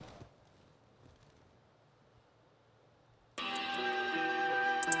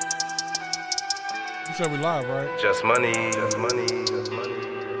said we live, right? Just money, just money, just money.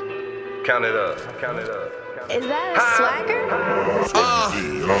 Count it up, count it up. Is that a swagger?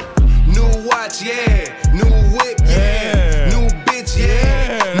 New watch, yeah. New whip, yeah. New bitch,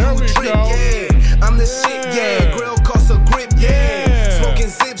 yeah. New trick, yeah. I'm the shit, yeah. Grill costs a grip, yeah. Smoking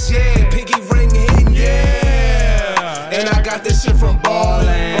zips, yeah. Pinky ring hitting, yeah. And I got this shit from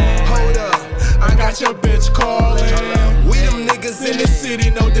ballin'. Hold up, I got your bitch callin'. We them niggas in the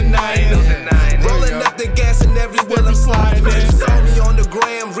city, no denying. Rolling up the gas and everywhere I'm sliding. Saw me on the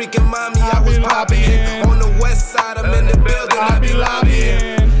gram, reeking mommy, I was popping. On the west side, I'm in the building, I be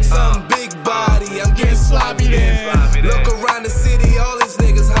lobbying. Some big body, I'm getting sloppy then. Look around the city, all these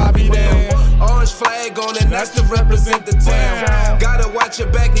niggas hobby them. Orange flag on it, that's to represent the town. Gotta watch your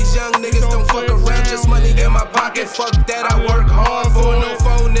back, these young niggas don't fuck around. Just money in my pocket, fuck that, I work hard for. No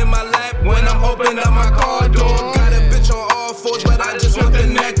phone in my lap when I'm opening up my car door. Got a bitch on all fours, but I just want the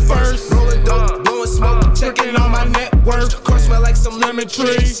neck first. Rolling dope, blowing smoke, checking on my net worth. Car smell like some lemon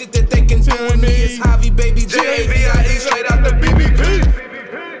tree. Shit that they can do with me is Javi, baby, J-A-V-I-E, straight out the BBP.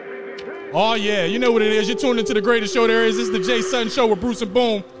 Oh, yeah, you know what it is. You're tuned into the greatest show there is. This is the Jay Sutton Show with Bruce and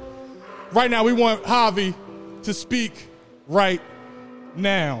Boom. Right now, we want Javi to speak right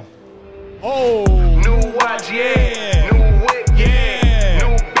now. Oh. New watch, yeah. New whip, yeah.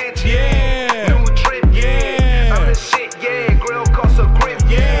 New bitch, yeah. New trip, yeah. I'm the shit, yeah. Grill costs a grip,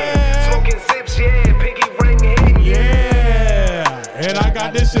 yeah. Smoking zips, yeah. Pinky ring hitting, Yeah. And I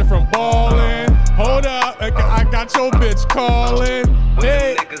got this shit from ballin'. Hold up. I got your bitch calling.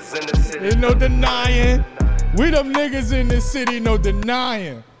 Hey. There's no denying. We them niggas in this city, no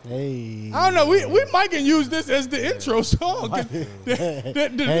denying. Hey. I don't know. We might can use this as the intro song. The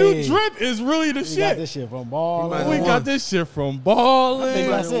new drip is really the We shit. got this shit from Ballin'. We got this shit from Ballin'.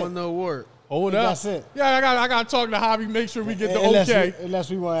 That's it. Won no award. Hold think up. that's it. Yeah, I got to talk to Javi, make sure we get the Unless okay. unless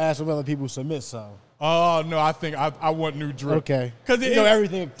we want to ask some other people to submit something. Oh, no, I think I want new drip. Okay. Because you know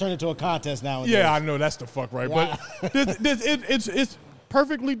everything turned into a contest now. Yeah, I know that's the fuck right. Yeah. But it's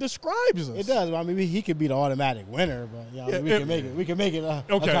perfectly describes us. It does. I mean, he could be the automatic winner, but you know, we can make it a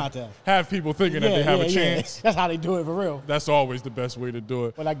contest. Have people thinking that they have a chance. That's how they do it for real. That's always the best way to do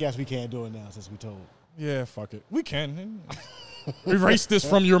it. But I guess we can't do it now since we told. Yeah, fuck it. We can. Erase this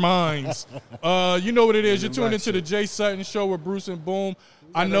from your minds. You know what it is. You're tuned into the Jay Sutton Show with Bruce and Boom.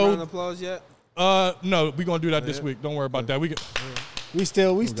 I know. Round of applause yet? No, we're gonna do that this week. Don't worry about that. We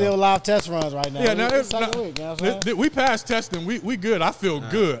still live test runs right now. Yeah, we passed testing. We good. I feel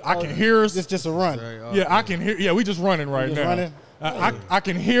good. I can hear us. It's just a run. Yeah, I can hear. Yeah, we just running right now. Running? I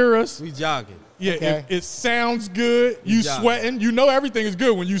can hear us. We jogging. Yeah, Okay. it sounds good. You sweating. You know everything is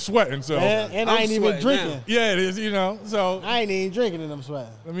good when you sweating. So And I ain't even drinking. now. yeah, it is. You know. So I ain't even drinking and I'm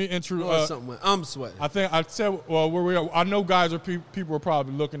sweating. let me intro. Doing something when I'm sweating. I think I said. Well, where we are, I know guys are people are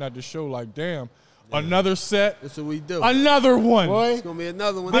probably looking at the show like, damn, another set, That's what we do. another one. Boy, It's gonna be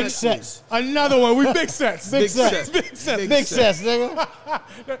another one. big next week. sets. Another one. We big sets. Big sets. Big sets. Big sets, nigga.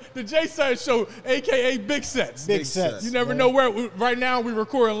 The Jay Sutton Show, a.k.a. Big Sets. Big sets. You never know where. Right now, we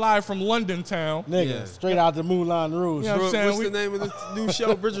recording live from London town. Nigga, Yeah. straight out the Moulin Rouge. Yeah. I'm saying What's we- the name of the new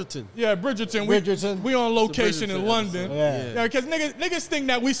show? Bridgerton. Yeah, Bridgerton. Bridgerton. We on location It's a in Bridgerton London. episode. Yeah, because niggas think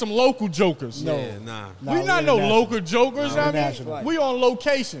that we some local jokers. No. Yeah, nah. We not no international. local jokers. No, I mean, international. we on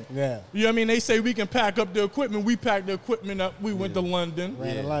location. Yeah. You know what I mean? They say we can pack up the equipment. We packed the equipment up. We went to London.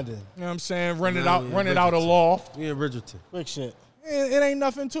 Ran in London. You know what I'm saying? Rented Now out we in rented out a Bridgerton. loft. We in Bridgerton. Quick shit. It ain't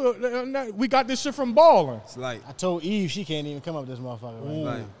nothing to it. We got this shit from Ballin'. It's like, I told Eve she can't even come up this motherfucker right now.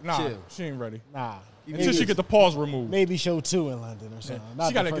 like Nah, chill. she ain't ready. Nah. Until she get the pause removed. Maybe show 2 in London or something. Not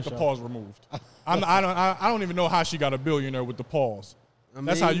She got to the get first the show. pause removed. I don't even know how she got a billionaire with the pause.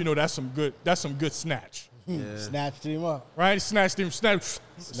 That's how you know that's some good snatch. Yeah. Snatched him up. Right? Snatched him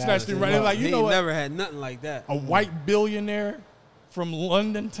right. him Like, He you know ain't what? never had nothing like that. A white billionaire from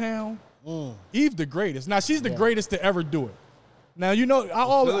London town. Eve the greatest. Now she's the greatest to ever do it. Now you know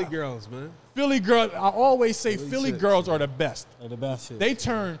Philly girls, man. Philly girls. I always say Philly chicks. girls are the best. They're the best. They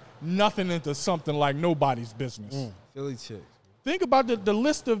turn nothing into something like nobody's business. Philly chicks. Think about the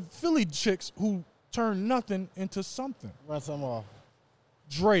list of Philly chicks who turn nothing into something. Run some off.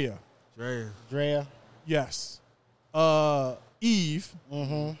 Drea, Drea. yes. Eve,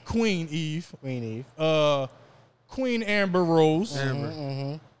 Queen Eve, Queen Eve. Queen Amber Rose.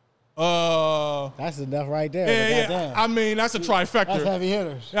 That's enough right there. Yeah, Goddamn. yeah. I mean, that's a That's trifecta. heavy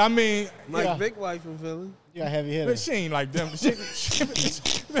hitters. I mean, Mike Yeah. Vick wife from Philly. You got heavy but hitters. she ain't like them. Did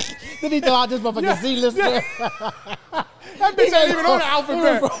he throw out this motherfucking Z list there? That bitch ain't even on the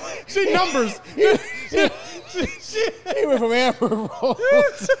alphabet. She numbers. He went from Amber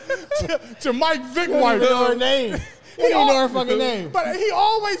Rose to Mike Vick to her wife. name. He don't know her fucking name. But he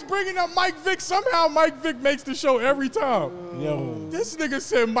always bringing up Mike Vick. Somehow Mike Vick makes the show every time. Yo, This nigga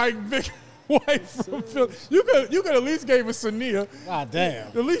said Mike Vick wife from Philly. You could at least gave us Sania. god damn,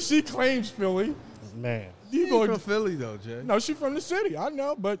 At least she claims Philly. man. You He go from Philly though, Jay. No, she from the city. I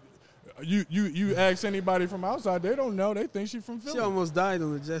know, but you ask anybody from outside, they don't know. They think she from Philly. She almost died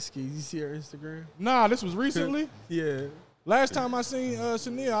on the jet ski. You see her Instagram? Nah, this was recently. Yeah. Last time I seen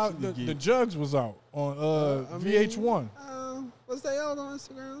Sania, the Jugs was out on VH1. Was they out on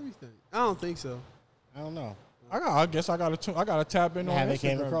Instagram? Let me think. I don't think so. I don't know. I guess I gotta tap in on haven't Instagram.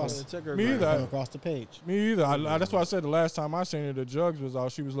 came across Yeah, check her Me gram. either. Come across the page. Me either. That's why I said the last time I seen her, the Jugs was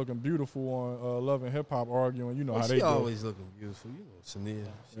out. She was looking beautiful on Love and Hip Hop arguing. You know how She they do. always looking beautiful. You know, Sania.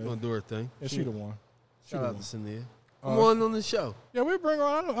 She gonna do her thing. Yeah, she the one. Shout out to Sania. Come Uh, on the show. Yeah, we bring her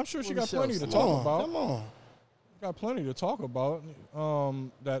on. I'm sure she got plenty to Come talk on, about. come on. Got plenty to talk about.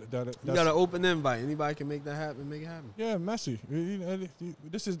 You got an open invite. Anybody can make that happen. Make it happen. Yeah, messy.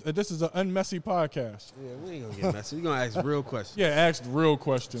 This is an unmessy podcast. Yeah, we ain't gonna get messy. We gonna ask real questions. Yeah, ask real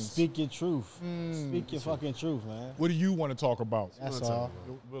questions. Speak your truth. Speak your fucking truth, man. What do you want to talk about? That's What's all. up?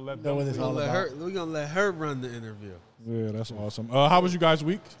 We'll let Know them what it's lead. all about. We gonna let her run the interview. Yeah, that's awesome. How was you guys'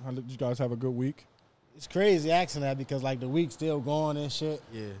 week? How did you guys have a good week? It's crazy asking that because like the week's still going and shit.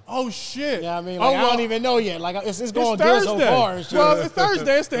 Yeah. Oh shit! Yeah, I mean, like, I don't even know yet. Like it's going It's good Thursday. so far. And shit. Well, it's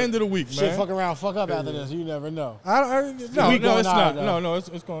Thursday. It's the end of the week, Shit, man. fuck around, fuck up after this. You never know. No, week it's going not. on, No,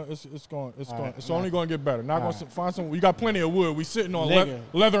 it's going. It's right, only going to get better. Not going to find some. We got plenty of wood. We sitting on Nigga.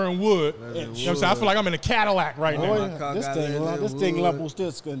 leather and wood. Leather You and know what I'm saying? I feel like I'm in a Cadillac right Boy, now. my car this got thing, leather this and thing wood. lump will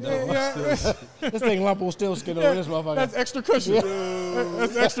still skin though. Yeah, This thing lump will still skin over this motherfucker. that's extra cushion.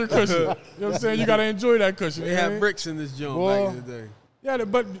 That's extra cushion. You know what I'm saying? You got to enjoy that cushion. They you know what I had mean? bricks in this joint Boy. back in the day. Yeah,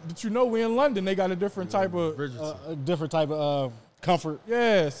 but you know we in London. They got a different type of. Bridgerton. A different type of comfort.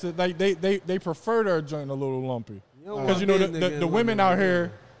 Yeah, so like they prefer their joint a little lumpy don't because you know want big nigga the in women London, out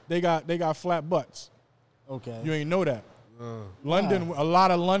here yeah. they got flat butts. Okay. You ain't know that. London, a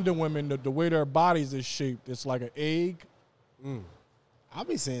lot of London women, the way their bodies is shaped, it's like an egg. I'll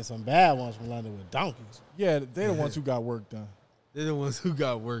be seeing some bad ones from London with donkeys. Yeah, they're the ones who got work done. They're the ones who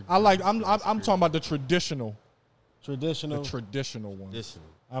got work. I'm talking about the traditional Traditional. one. Traditional.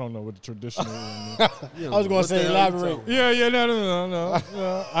 I don't know what the traditional one means. You don't I was know going what to say the hell you elaborate. talking Yeah,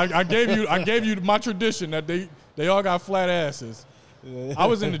 no. I gave you my tradition that they all got flat asses. I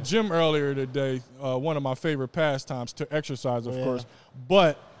was in the gym earlier today. One of my favorite pastimes to exercise, of course.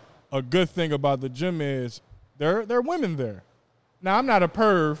 But a good thing about the gym is there are women there. Now I'm not a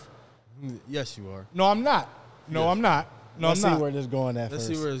perv. about. Yes, you are. No, I'm not. No, I'm not. No, Let's I'm see not. where this going at Let's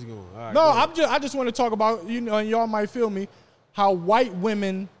first. see where it's going. All right, No, go ahead. I just want to talk about, you know, and y'all might feel me, how white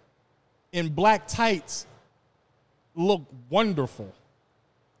women in black tights look wonderful.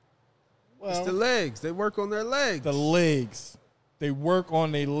 It's the legs. They work on their legs. The legs. They work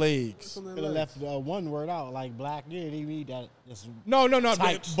on their legs. On their Could have legs. left one word out, like black. Yeah, they need that. It's No.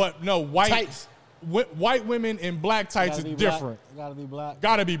 Tights. But no, white Tights. White women in black tights is gotta be different. Black. Gotta be black.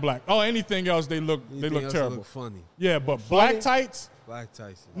 Gotta be black. Oh, anything else they look Anything else terrible. Look funny. Yeah, but black Funny? tights, Black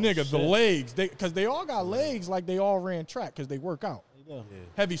Tyson. nigga, the shit. legs, because they all got legs like they all ran track because they work out. Yeah.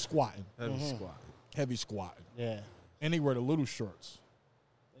 Heavy squatting. Heavy squat. Heavy squatting. Yeah. And they wear the little shorts.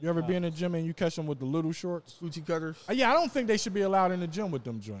 You ever be in the gym and you catch them with the little shorts? Coochie cutters. Yeah, I don't think they should be allowed in the gym with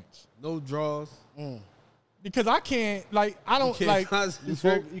them joints. No draws. Because I can't, like, I don't, Can't like,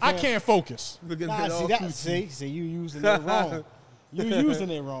 concentrate. I can't focus. Looking Nah, at all see that? coochie. See, you using it wrong. You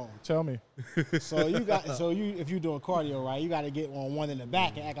using it wrong. Tell me. So if you're doing cardio, right, you got to get on one in the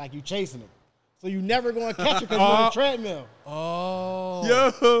back and act like you chasing it. So you never going to catch it because you're on the treadmill.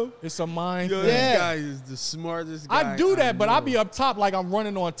 Oh. Yo. It's a mind Yo, thing. this guy is the smartest guy. I do that, but I know. be up top like I'm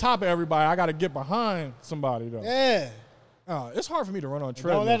running on top of everybody. I got to get behind somebody, though. Yeah. It's hard for me to run on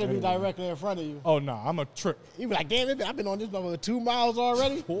treadmill. Don't let it be directly in front of you. Oh, no, I'm a trip. You be like, damn it, I've been on this mother 2 miles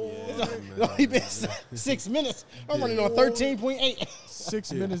already. It's only been 6 minutes. I'm running on 13.8.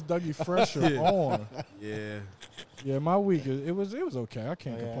 6 minutes Dougie Fresher on. Yeah. Yeah, my week, it was okay. I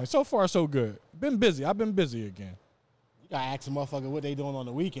can't complain. So far, so good. Been busy. I've been busy again. You gotta ask a motherfucker what they doing on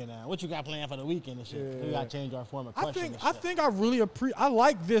the weekend now. What you got planned for the weekend and shit. We gotta change our form of question. I think I really I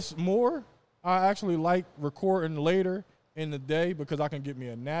like this more. I actually like recording later in the day because I can get me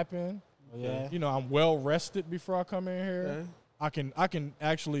a nap in. Yeah. You know, I'm well rested before I come in here. Okay. I can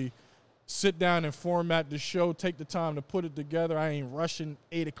actually sit down and format the show, take the time to put it together. I ain't rushing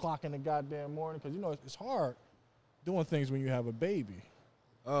 8 o'clock in the goddamn morning because, you know, it's hard doing things when you have a baby.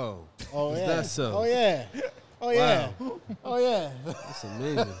 Oh. Oh Is yeah. that so? Oh yeah. Oh yeah. Oh yeah. That's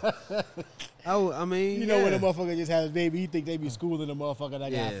amazing. I mean, You know when a motherfucker just has a baby, he think they be schooling a motherfucker that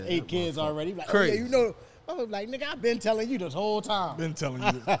got Yeah, 8 that kids motherfucker. already. Like, Crazy. oh yeah, you know I was like, nigga, I've been telling you this whole time. I've been telling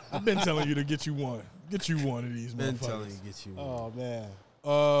you to get you one. Get you one of these Been motherfuckers. telling you, get you. Oh man.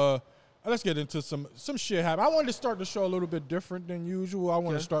 Let's get into some shit happen. I wanted to start the show a little bit different than usual. I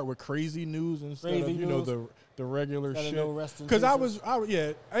want to start with crazy news instead of the regular shit. Because I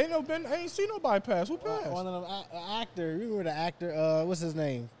ain't seen nobody pass. Who passed? One of them actor. You remember the actor? What's his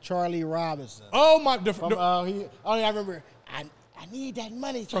name? Charlie Robinson. Oh my! I remember. I need that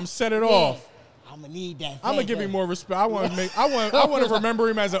money from Set It Off. I'm gonna need that. I'm gonna give him more respect. I want to remember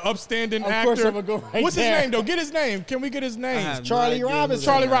him as an upstanding actor. Of course, I'm gonna go right What's there. his name though? Get his name. Can we get his name? Charlie Robinson.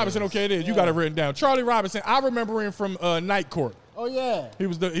 Charlie Robinson. Okay, it is. You got it written down. Charlie Robinson. I remember him from Night Court. Oh yeah. He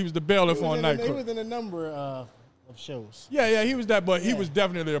was the bailiff on Night Court. He was in a number of shows. Yeah, he was that, but he was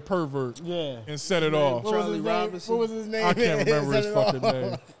definitely a pervert. Yeah. And Set It Off. Charlie Robinson. What was his name? I can't remember his fucking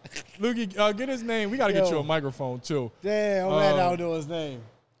name. Lukey, get his name. We got to get you a microphone too. Damn, I'm glad I don't know his name.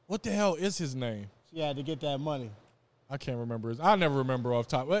 What the hell is his name? She had to get that money. I can't remember his. I never remember off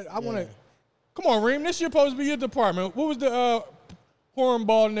top. But I want to. Come on, Reem. This shit supposed to be your department. What was the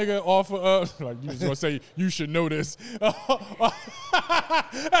hornball nigga off of? Like you just gonna say you should know this. How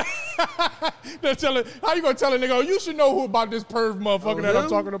you gonna tell a nigga? Oh, you should know who about this perv motherfucker that I'm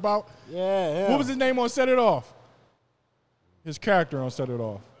talking about. Yeah. What was his name on Set It Off? His character on Set It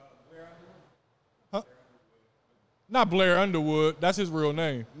Off. Not Blair Underwood. That's his real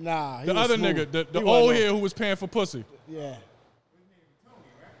name. Nah. The other nigga, the old head who was paying for pussy. Yeah.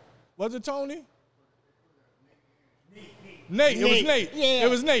 Was it Tony? Nate. It was Nate. Yeah. It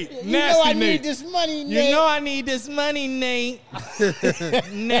was Nate. You Nasty know I Nate. need this money, Nate. You know I need this money, Nate.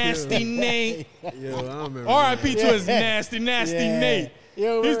 Nasty Nate. Yo, I remember. R.I.P. to his nasty Nate.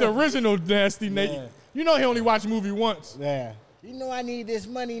 Yo, He's the original nasty Nate. Yeah. You know he only watched a movie once. Yeah. You know I need this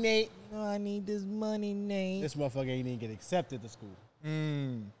money, Nate. No, I need this money, Nate. This motherfucker ain't even get accepted to school.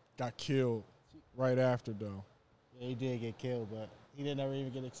 Got killed right after, though. Yeah, he did get killed, but he didn't ever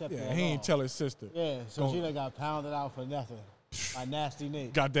even get accepted. Yeah, at he all. ain't tell his sister. Yeah, so she done got pounded out for nothing by Nasty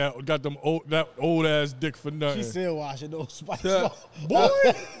Nate. Got them old ass dick for nothing. She's still washing those spikes. Boy,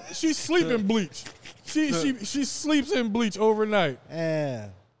 she sleep in bleach. She sleeps in bleach overnight. Yeah.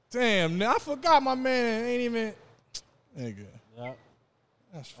 Damn, I forgot my man ain't even. Nigga, Yep.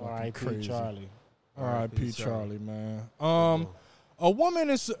 that's fucking R.I.P. crazy. Charlie. R.I.P. Charlie, man. A woman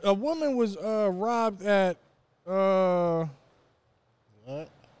was robbed at What?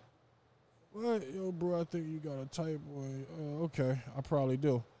 what? Yo, bro, I think you got a typo. Okay, I probably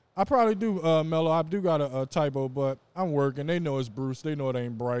do, Mello. I do got a typo, but I'm working. They know it's Bruce. They know it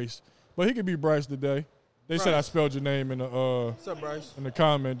ain't Bryce, but he could be Bryce today. They said I spelled your name in the What's up, Bryce? in the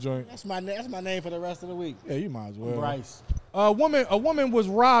comment joint. That's my name for the rest of the week. Yeah, you might as well. Bryce. A woman was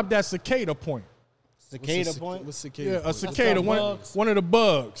robbed at Cicada Point. Cicada Point. What's cicada? Yeah, a point? cicada, them one bugs? of the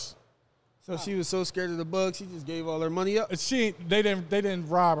bugs. So she was so scared of the bugs, she just gave all her money up. They didn't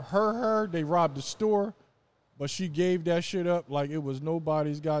rob her. They robbed the store, but she gave that shit up like it was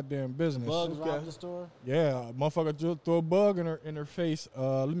nobody's goddamn business. Bugs robbed the store. Yeah, a motherfucker just threw a bug in her face.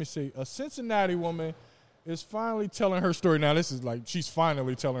 Let me see. A Cincinnati woman is finally telling her story. Now this is like she's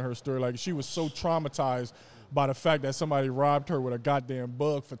finally telling her story. Like she was so traumatized by the fact that somebody robbed her with a goddamn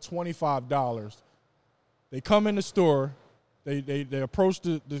bug for $25. They come in the store. They approach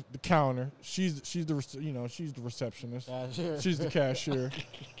the counter. She's the receptionist. Cashier. She's the cashier. You know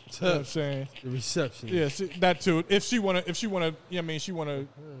what I'm saying? The reception. Yeah, that too. If she wanna, she wanna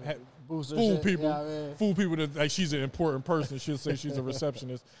Boost her fool shit. people, Yeah, man. fool people that like she's an important person. She'll say she's a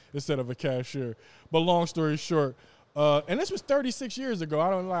receptionist instead of a cashier. But long story short, and this was 36 years ago.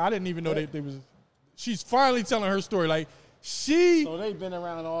 I didn't even know they was. She's finally telling her story. Like So they've been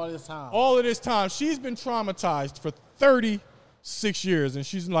around all this time. all of this time, she's been traumatized for 36 years, and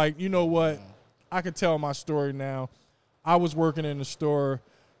she's like, you know what? I could tell my story now. I was working in the store.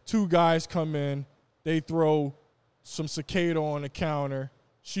 Two guys come in. They throw some cicada on the counter.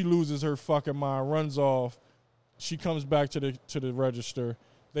 She loses her fucking mind, runs off. She comes back to the register.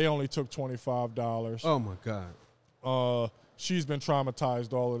 They only took $25. Oh my God. She's been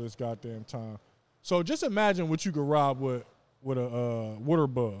traumatized all of this goddamn time. So just imagine what you could rob with a water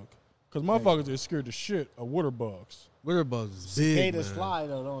bug. Because motherfuckers is scared to shit of water bugs. Water bugs is big, Cicadas man. fly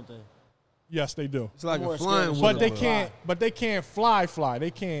though, don't they? Yes, they do. It's like More a flying scared water But they bug. can't. But they can't fly. They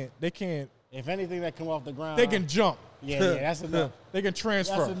can't. If anything that come off the ground, They can jump. Yeah, that's enough. They can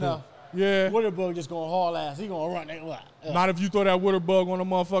transfer. That's enough. Yeah. Water bug just gonna haul ass. He gonna run. Not if you throw that water bug on a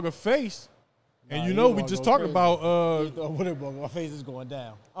motherfucker face. And Nah, you you know we gonna just go talked crazy. about. You throw a water bug, my face is going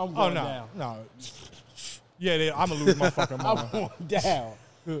down. I'm Oh going no, down. no. Yeah, I'm gonna lose my fucking I'm mind. going down.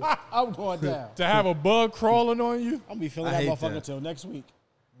 I'm going down. To have a bug crawling on you. I'm gonna be feeling I that hate motherfucker that. till next week.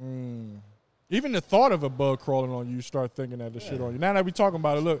 Even the thought of a bug crawling on you, start thinking that the shit on you. Now that we talking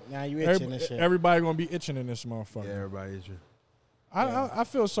about it, look. Now you itching and shit. Everybody going to be itching in this motherfucker. Yeah, everybody itching. I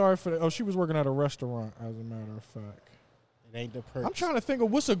feel sorry for that. Oh, she was working at a restaurant, as a matter of fact. It ain't the perks. I'm trying to think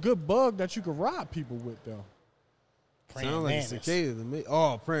of what's a good bug that you could rob people with, though. Sound like a cicada to me.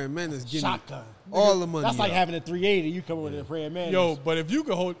 Oh, praying mantis give me Shotgun. all the money. That's like having a 380. You come with a praying mantis. Yo, but if you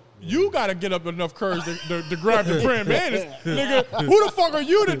could hold, you got to get up enough courage to grab the praying mantis. Nigga, who the fuck are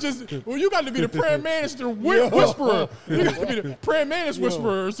you to just, well, you got to be the praying mantis whisperer. You got to be the praying mantis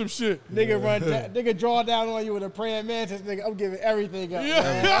whisperer or some shit. Nigga draw down on you with a praying mantis. Nigga, I'm giving everything up.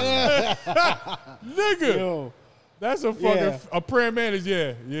 Yeah. Nigga. Yo. That's a fucking, a praying mantis,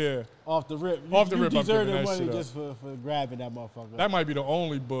 yeah. Off the rip. Off the rip, I'm deserve giving the that money shit just for grabbing that motherfucker. That might be the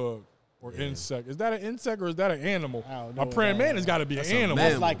only bug or insect. Is that an insect or is that an animal? I don't know A praying what that mantis got to be an animal.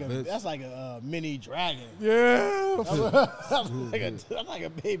 That's like a mini dragon. Yeah. That's like a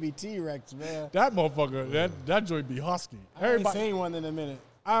baby T-Rex, man. That motherfucker, that joint be husky. I ain't seen one in a minute.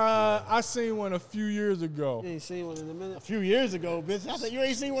 I seen one a few years ago. You ain't seen one in a minute? A few years ago, bitch. I said you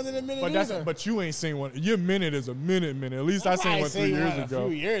ain't seen one in a minute either. But you ain't seen one. Your minute is a minute. At least I seen one 3 years ago. A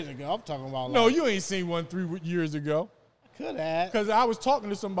few years ago. I'm talking about. No, you ain't seen one 3 years ago. I could have. Because I was talking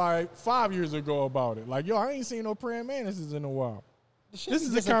to somebody 5 years ago about it. Like, yo, I ain't seen no praying mantises in a while. This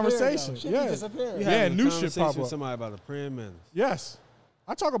is a conversation. Yeah, new shit pop up. Somebody about a praying mantis. Yes.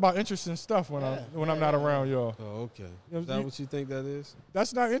 I talk about interesting stuff when I'm not around y'all. Oh, okay. Is that what you think that is?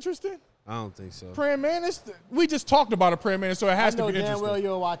 That's not interesting? I don't think so. Praying mantis? We just talked about a praying mantis, so it has to be interesting. I know damn well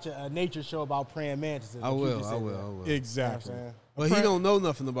you'll watch a nature show about praying mantises. I will. Exactly. You know but he don't know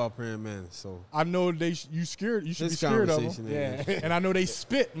nothing about praying mantis, so. I know you scared. You should be scared of them. Yeah. And I know they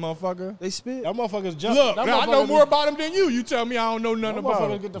spit, motherfucker. They spit? That motherfuckers jump. Look, I know more about them than you. You tell me I don't know nothing about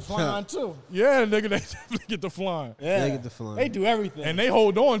them. Motherfuckers get the flying too. Yeah, nigga, they definitely get the flying. Yeah. They get the flying. They do everything. And they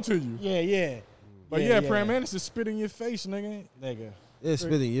hold on to you. Yeah. But praying mantis is spit in your face, nigga. Yeah,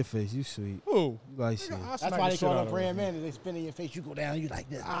 spit in your face. You sweet. Who? You like shit. That's why they call them praying mantis. They spit in your face. You go down. You like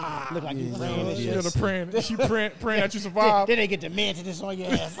this. Look like you praying and shit. She praying that you survive. Then they get the mantis on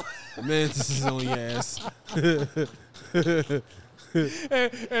your ass. Mantis is on your ass.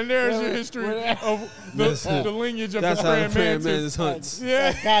 and there's your history of the lineage of the praying mantis hunts.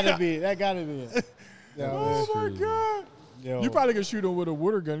 Yeah. That gotta be it. Oh my God. Yo. You probably could shoot him with a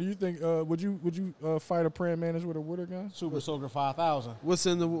water gun. Do you think would you fight a praying mantis with a water gun? Super Soaker 5000. What's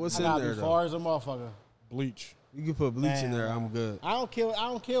in there? As far as a motherfucker. Bleach. You can put bleach in there. I'm good. I don't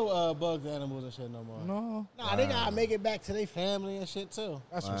kill bugs, animals, and shit no more. No. Nah, they gotta make it back to their family and shit too.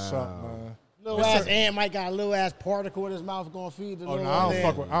 That's what's up, man. Little ass ant might got a little ass particle in his mouth going to feed the little I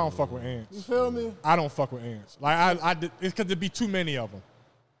don't fuck with ants. You feel me? I don't fuck with ants. Like it's because there'd be too many of them.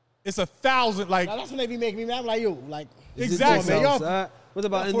 It's 1,000. Like now, that's when they be making me mad. I'm like, yo, like exactly. What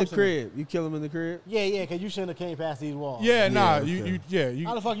about in the crib? You kill them in the crib? Yeah, because you shouldn't have came past these walls. Yeah, nah. Okay. You.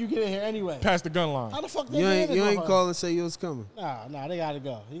 How the fuck you get in here anyway? Past the gun line. How the fuck you ain't call and say you was coming? Nah, they gotta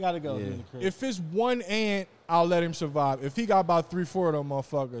go. You gotta go in the crib. If it's one ant, I'll let him survive. If he got about 3-4 of them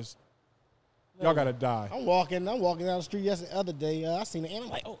motherfuckers, y'all gotta die. I'm walking down the street the other day. I seen an ant. I'm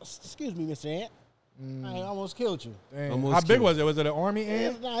like, oh, excuse me, Mr. Ant. I almost killed you. How big was it? Was it an army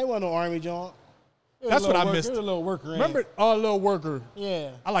ant? Nah, it wasn't no army, John. That's what I missed. It was a little worker ant. Remember, little worker.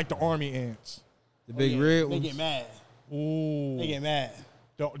 Yeah. I like the army ants. The big red ones. They get mad. Ooh. They get mad.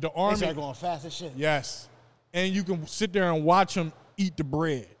 The army. They start going fast as shit. Yes. And you can sit there and watch them eat the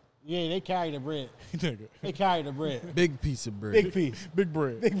bread. Yeah, they carry the bread. Nigga. They carry the bread. Big piece of bread. Big piece. Big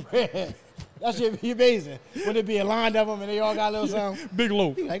bread. Big bread. That shit be amazing. Would it be a line of them and they all got a little something? Big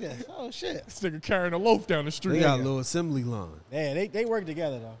loaf. You like this? Oh, shit. This nigga carrying a loaf down the street. They got a little assembly line. Yeah, they work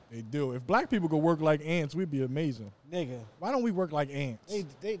together, though. They do. If black people could work like ants, we'd be amazing. Nigga. Why don't we work like ants?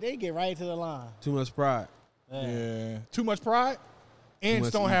 They get right to the line. Too much pride. Yeah. Too much pride? Ants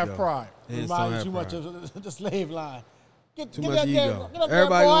don't have pride. Ants don't have too pride. much of the slave line. Too much ego.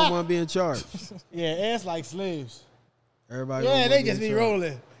 Everybody gonna want to be in charge. Yeah, ants like slaves. Everybody. Yeah, they just be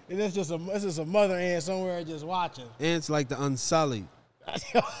rolling. And it's just a mother ant somewhere just watching. Ants like the unsullied.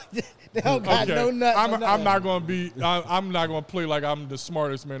 They don't got no nuts. I'm not gonna be. I'm not gonna play like I'm the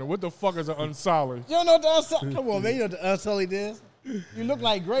smartest man. What the fuck is an unsolid? You don't know what the unsullied? Come on, man. You know what the unsullied is? You look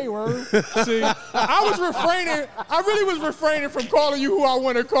like Grey Worm. See, I was refraining. I really was refraining from calling you who I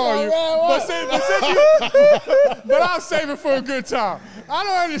want to call you. But I'll save it for a good time. I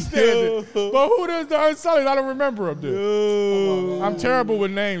don't understand it. But who does the Unsullied? I don't remember them, dude. I'm terrible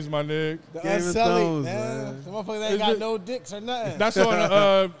with names, my nigga. The Game of Unsullied, Thrones, man. Some motherfuckers ain't Is got it- no dicks or nothing. That's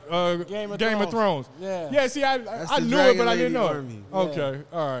on Game Game of of Thrones. Yeah. Yeah, see, I That's knew the it, but I didn't Dragon know Lady it. Army. Okay,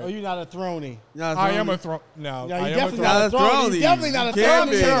 all Oh, right. you not a throny. I am a throne. No, Yeah, I you am a definitely throne. not a Not a throne. throne. You definitely not a You throne. can't I'm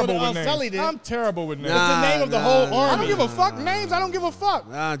be. terrible What with names. Unsullied is. I'm terrible with names. It's the name of the whole I army. don't give a fuck. Names, I don't give a fuck.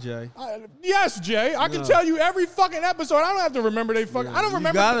 Nah, Jay. Yes, Jay. I can No. tell you every fucking episode. I don't have to remember they fucking. I don't You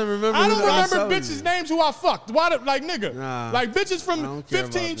remember. gotta remember I who don't the remember Unsullied bitches' is. names who I fucked. Why? Like nigga. Nah. Like bitches I from don't care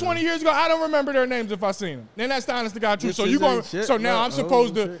 15, about 20 them. years ago. I don't remember their names if I seen them. And that's the honest to God truth. So Bitches you going? ain't shit, So now but I'm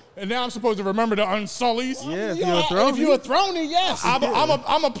supposed hoes to. and And now I'm supposed to remember the Unsullies. Yeah, if You you're a know, throne. if you a throny, yes.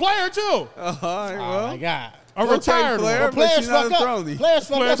 I'm a player too. All right, Oh well. my God. A Okay, retired player. one. But Players you're not fuck a up. throny. Players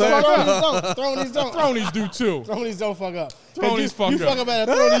fuck Players up. fuck Thronies don't. Thronies do too. Thronies don't fuck up. Thronies fuck You up. fuck up at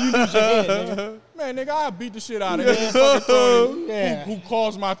a throny, you lose your head, nigga. Man, nigga, I beat the shit out of any fucking throny Yeah. who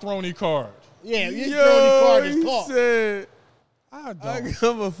calls my throny card. Yeah, your Yo, throny card is he caught. said, I don't.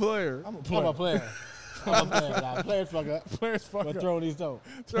 I'm a player. I'm a I'm player. a player. I'm a player. Nah, players fuck up, Players fuck but up. thronies don't.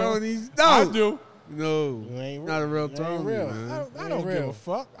 Thronies. I No. do. No. You ain't Not a real you ain't throne, real. man. I Ain't don't give real. a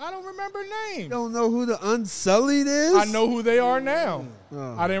fuck. I don't remember names. You don't know who the Unsullied is? I know who they are now.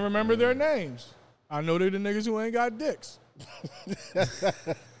 Oh. I didn't remember their names. I know they're the niggas who ain't got dicks.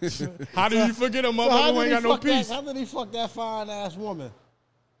 How do you forget a So motherfucker who ain't got no piece? How did he fuck that fine ass woman?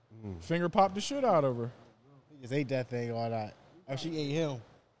 Finger popped the shit out of her. He just ate that thing all night. Or she ate him.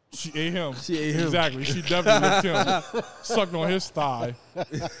 She ate him. She ate him. Exactly. She definitely licked him. Sucked on his thigh.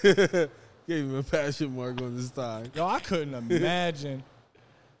 Gave him a passion mark on his thigh. Yo, I couldn't imagine.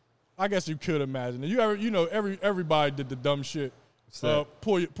 I guess you could imagine. You ever, everybody did the dumb shit. that?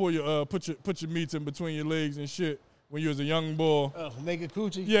 Put your meats in between your legs and shit when you was a young boy. Make a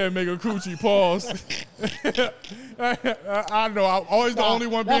coochie. Yeah, make a coochie pause. I know. I'm always the only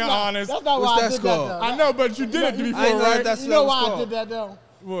one being That's not- honest. That's not What's why I that did called? that, though. I know, but you did it before, I ain't know right? that's You know what why it's I called. did that, though?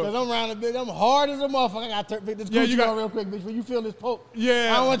 What? Because I'm round a bit. I'm hard as a motherfucker. I got to pick this Yeah, coochie you got- on real quick, bitch. When you feel this poke. Yeah.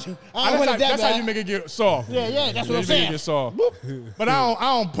 I don't want you. I don't That's want how, it that that's how bad. you make it get soft. Yeah, that's what I'm you make it saying. get soft. But I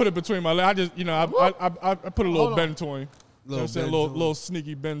don't put it between my legs. I just, I put a little Hold on. bentoin. You know what I'm saying? Bentoin. Little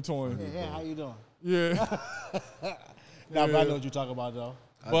sneaky bentoin. Yeah, how you doing? Yeah. Nah, but I know what you're talking about, though.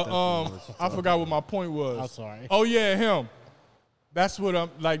 But I forgot what my point was. I'm sorry. Oh yeah, him. That's what I'm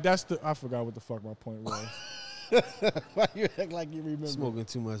like. I forgot what the fuck my point was. Why you act like you remember? Smoking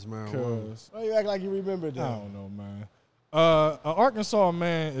too much marijuana. Cause Why you act like you remember I that? don't know, man. An Arkansas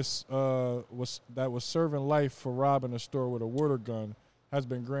man was serving life for robbing a store with a water gun has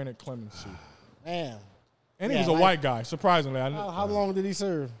been granted clemency, Damn. and Yeah, he was a like- white guy. Surprisingly, How long did he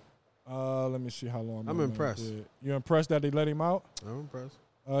serve? let me see how long. my I'm man impressed. did. You impressed that they let him out? I'm impressed.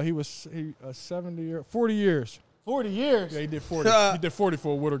 He 40 years. 40 years. Yeah, he did 40. He did 40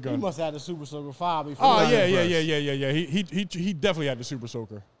 for a water He gun. must have had the Super Soaker 5 before. Oh I'm yeah. impressed. He definitely had the super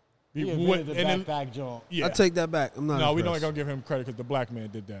soaker. He He invented the and then- backpack joint. yeah. I take that back. I'm not No, we impressed. don't gonna give him credit because the black man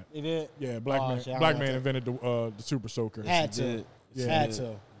did that. He did? Yeah, black Oh, man. shit, I don't Black know man that. invented the super soaker. Had to. did. Yeah. Had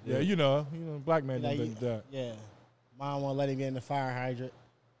to. Yeah, you know, black man Like, invented that. Yeah. Mom won't let him get in the fire hydrant.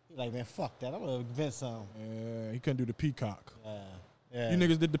 He's like, man, fuck that. I'm going to invent something. Yeah, he couldn't do the peacock. Yeah. You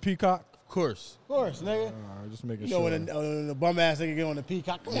niggas did the peacock? Of course. Of course, nigga. All right, just making You know sure. when the bum ass nigga get on the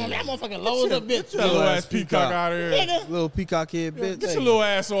peacock. Come on, that motherfucker loads up, bitch. That little ass peacock out of here. Nigga. Little peacock head bitch. Get your little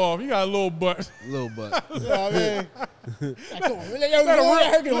ass off. You got a little butt. Little butt. You know what I mean? Like, come on.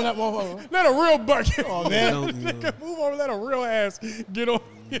 Let her get on that motherfucker. Let a real butt get Oh, on. man. Don't, you know. Nigga, move over. Let a real ass get on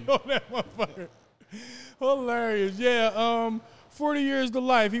that motherfucker. Hilarious. Yeah. 40 years to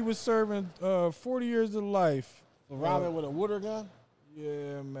life. He was serving 40 years to life. Robin with a water gun?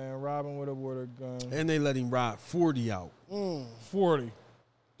 Yeah, man. Robbing with a water gun. And they let him ride 40 out. 40.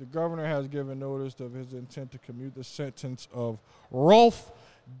 The governor has given notice of his intent to commute the sentence of Rolf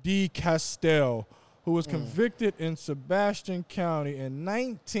D. Castell, who was convicted in Sebastian County in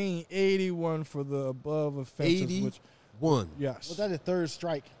 1981 for the above offenses. 81. Yes. Was that the third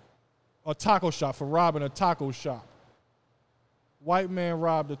strike? A taco shop, for robbing a taco shop. White man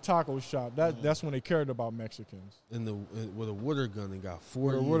robbed a taco shop. That's when they cared about Mexicans. With a water gun and got With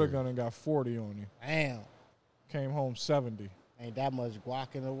 40. a water gun and got 40 on him. Damn. Came home 70. Ain't that much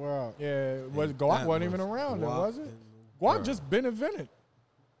guac in the world. Yeah, guac That wasn't even much around then, guac was it? in the Guac world. just been invented.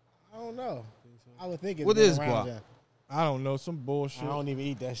 I don't know. I would think it's What been is around guac? then. I don't know, some bullshit. I don't even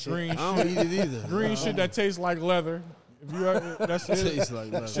eat that shit. Green I don't eat it either. green shit that tastes like leather. If you ever, that's it. Tastes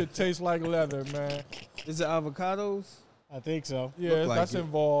like leather. Shit tastes like leather, man. Is it avocados? I think so. Yeah, like that's it.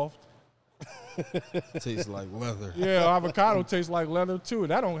 involved. Tastes like leather. Yeah, avocado tastes like leather too.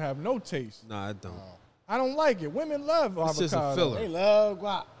 That don't have no taste. Nah, I don't. I don't like it. Women love avocado. It's just a filler. They love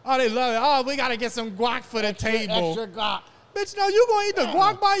guac. Oh, they love it. Oh, we got to get some guac for the table. Extra guac. Bitch, no, you going to eat the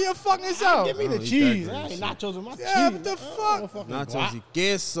guac by your fucking self. Give me the don't eat cheese. that I great ain't nachos with my cheese. Yeah, what the fuck? Nachos y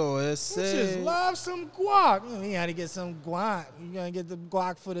queso, Bitches ese. love some guac. You got to get some guac. You got to get the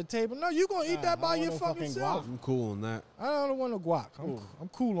guac for the table. No, you going to eat that by I don't your know fucking fucking self. I'm cool on that. I don't want no guac. I'm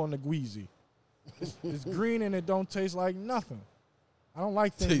cool on the Gueezy. It's green and it don't taste like nothing. I don't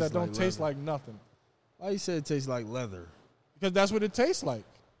like things Tastes that don't like taste leather. like nothing. Why you say it tastes like leather? Because that's what it tastes like.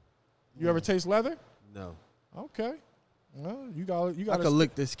 You ever taste leather? No. Okay. Well, you got I could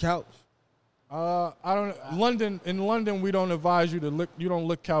lick this couch. I don't. London. In London, we don't advise you to lick. You don't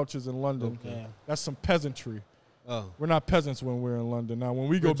lick couches in London. Okay. Yeah. That's some peasantry. Oh. We're not peasants when we're in London. Now, when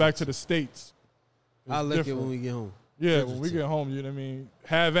we go back to the States, it's I'll lick different. it when we get home. Yeah, when we get home, you know what I mean.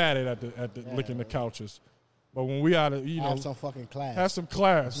 Have at it at the licking the couches. But when we out of Have some fucking class. have some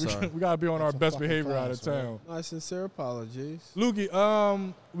class. Sorry. We gotta be on our some best fucking behavior out class, of town. My sincere apologies.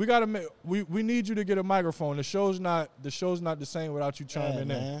 Lukey, we gotta make. We need you to get a microphone. The show's not the same without you chiming in.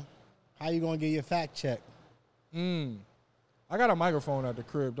 man. How you gonna get your fact check? I got a microphone at the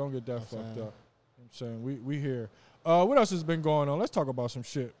crib. Don't get that fucked up. I'm saying we here. What else has been going on? Let's talk about some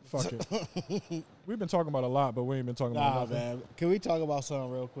shit. Fuck it. We've been talking about a lot, but we ain't been talking about Nah, nothing. man. Can we talk about something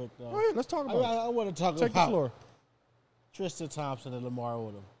real quick though? Go ahead, let's talk about it. I want to talk Take the about floor. Tristan Thompson and Lamar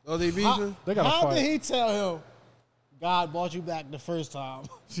Odom. Oh, they beefing? They got to How fight. did he tell him God brought you back the first time?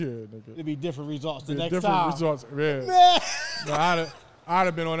 Yeah, nigga. It'd be different results the Yeah, next different time. results. Yeah. Man, No, I'd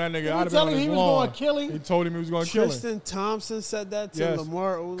have been on that nigga. he I'd have been tell on him his he was lawn. going to kill him? He told him he was going to kill him. Tristan Thompson said that to Yes.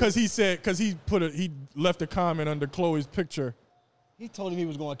 Lamar Odom? Because he left a comment under Chloe's picture. He told him he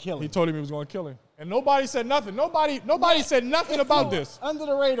was going to kill him. He told him he was going to kill him, and nobody said nothing. Nobody said nothing It about flew this. Under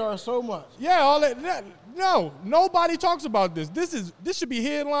the radar so much. Yeah, all that. No, nobody talks about this. This should be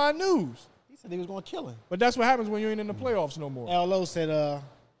headline news. He said he was going to kill him. But that's what happens when you ain't in the playoffs no more. LO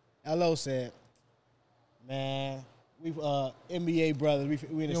said, man, we NBA brothers,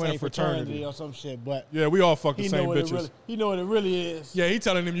 we in the You in a same fraternity fraternity or some shit, but Yeah, we all fuck the he same know what bitches. he know what it really is. Yeah, he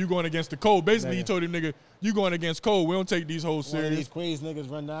telling him you going against the code. Basically, he Nigga. told him, nigga, you going against code. We don't take these hoes One of serious. these Queens niggas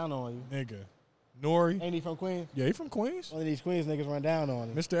run down on you. Nigga. Nori. Ain't he from Queens? Yeah, he from Queens. One of these Queens niggas run down on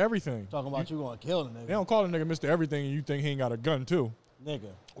him. Mr. Everything. Talking about you going to kill the nigga. They don't call a nigga Mr. Everything and you think he ain't got a gun too.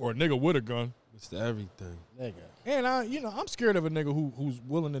 Nigga. Or a nigga with a gun. It's everything. Nigga. And I'm scared of a nigga who's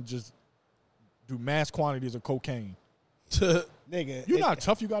willing to just do mass quantities of cocaine. Nigga. You know how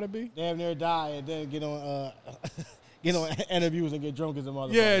tough you gotta be? Damn near die and then get on interviews and get drunk as a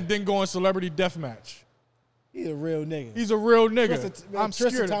motherfucker. Yeah, and then go on Celebrity Deathmatch. He's a real nigga. He's a real nigga. I'm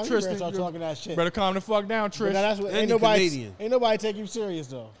scared of Thompson, Tristan. You better start talking that shit. Better calm the fuck down, But Trish. that's what, And Canadian. ain't nobody take you serious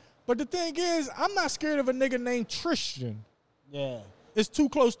though. But the thing is, I'm not scared of a nigga named Tristan. Yeah. It's too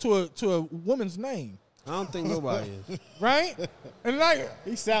close to a woman's name, I don't think nobody is. right? And like,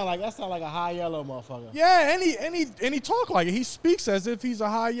 He sound like a high yellow motherfucker. yeah, and he talk like it. He speaks as if he's a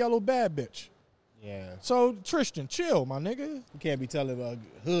high yellow bad bitch. Yeah. So Tristan, chill, my nigga. You can't be telling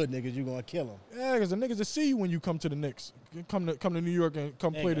hood niggas you gonna kill them. Yeah, because the niggas will see you when you come to the Knicks. Come to New York and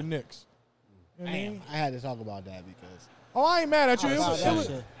come play the Knicks. You know what I mean? I had to talk about that because Oh, I ain't mad at you. I saw that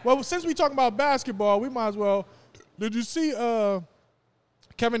shit. Well, since we talking about basketball, we might as well. Did you see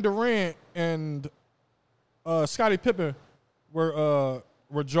Kevin Durant and Scottie Pippen were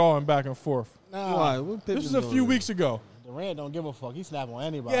jawing back and forth? Why? What This was a few weeks ago. Durant don't give a fuck. He snap on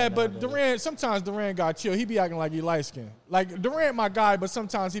anybody. Yeah, but nowadays. sometimes Durant got chill. He be acting like he light skinned. Like Durant, my guy, but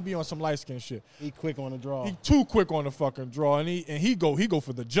sometimes he be on some light skin shit. He quick on the draw He too quick on the fucking draw, and he go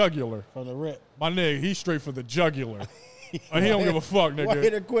for the jugular. from the rip. My nigga, he straight for the jugular. And he don't give a fuck, nigga. One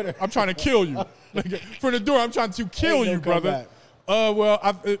hitter quitter. I'm trying to kill you. Nigga, from the door, I'm trying to kill Ain't no you, brother.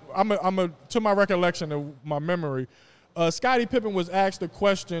 comeback. I'm to my recollection of my memory. Scottie Pippen was asked a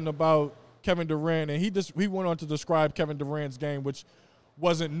question about Kevin Durant, and he went on to describe Kevin Durant's game, which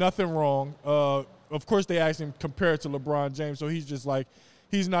wasn't nothing wrong. Of course, they asked him compared to LeBron James, so he's just like,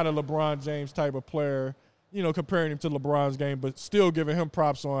 he's not a LeBron James type of player, comparing him to LeBron's game, but still giving him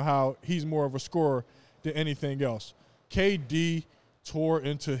props on how he's more of a scorer than anything else. KD tore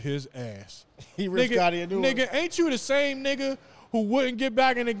into his ass. He ripped Scottie a new one. Nigga, ain't you the same nigga who wouldn't get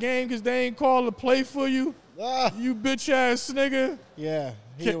back in the game because they ain't called to play for you? Ah. You bitch ass nigga. Yeah,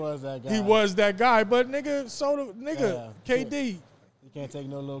 he was that guy. He was that guy, but nigga, Yeah. KD. You can't take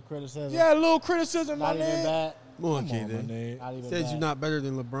no little criticism. Yeah, a little criticism, Not my even nigga. bad. Come on, Come on, my KD. nigga. Not even Said bad. you're not better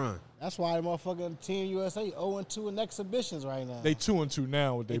than LeBron. That's why the motherfucking Team USA 0-2 in exhibitions right now. They 2-2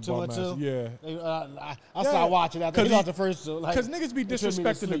 now with they They bum ass. 2-2? Yeah. I started watching after he lost the first two. Because niggas be it took me to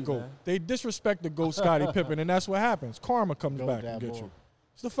disrespecting the sleep, GOAT. man. They disrespect the GOAT, Scottie Pippen, and that's what happens. Karma comes Go back with that and get bull. you.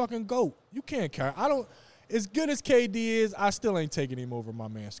 He's the fucking GOAT. You can't carry. I don't. As good as KD is, I still ain't taking him over my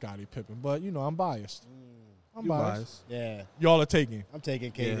man Scottie Pippen. But you know, I'm biased. I'm biased. Yeah. Y'all are taking. I'm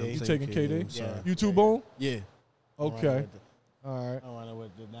taking Yeah, KD. You taking KD? Yeah. You too, Boom? Yeah. Okay. All right. I don't know what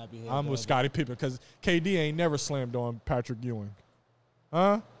the nappy head I'm with does. Scottie Pippen because KD ain't never slammed on Patrick Ewing.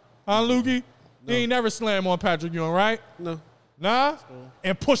 Huh, Lukey? He ain't never slammed on Patrick Ewing, right? No. Nah?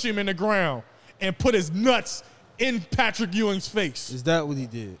 And push him in the ground and put his nuts in Patrick Ewing's face. Is that what he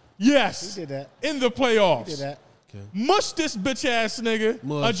did? Yes. He did that. In the playoffs. He did that. Okay. Mush this bitch ass nigga,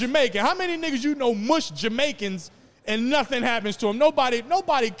 Mush. a Jamaican. How many niggas you know mush Jamaicans and nothing happens to him?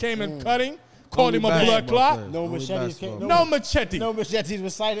 Nobody came and cut him, called Only him a blood basketball clot. players. No Only machetes. basketball No machete. No machetes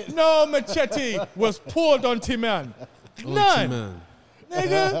was cited. No machete was pulled on T-Man. players. None. Man.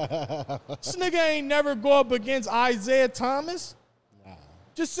 Nigga. This nigga ain't never go up against Isaiah Thomas.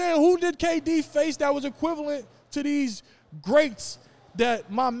 Just saying, who did KD face that was equivalent to these greats that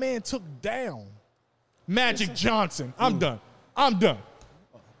my man took down? Magic Johnson. I'm done.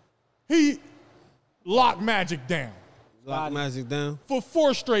 He locked Magic down Lock Magic down. for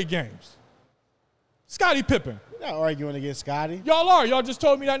 4 straight games. Scottie Pippen. We're not arguing against Scotty. Y'all are. Y'all just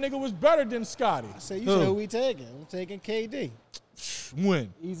told me that nigga was better than Scottie. I said, you Who? said who we taking? I'm taking KD.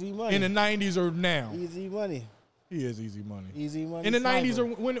 When? Easy money. In the 90s or now? Easy money. He is easy money. Easy money. In the 90s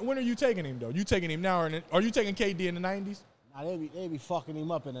sniper. or when are you taking him, though? You taking him now or are you taking KD in the 90s? Nah, they be fucking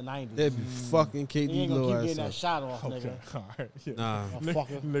him up in the 90s. They'd be fucking He KD ain't gonna low keep getting that ass shot off, Okay. nigga. All right. Yeah. Nah.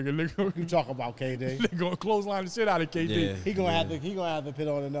 Fucker. Nigga, You talk about KD. nigga gonna clothesline the shit out of KD. Yeah. He gonna have to put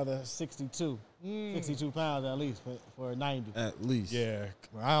on another 62 pounds at least for a 90. At least. Yeah,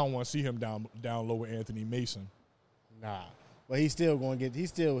 I don't want to see him down low with Anthony Mason. Nah, but he's still gonna get. He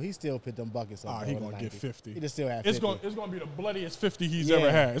still put them buckets up. He on the gonna 90. get 50. He just still have It's 50. gonna be the bloodiest 50 he's Yeah.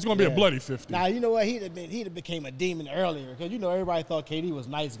 ever had. It's gonna be a Yeah. bloody 50. Now you know what he'd have became a demon earlier because you know everybody thought KD was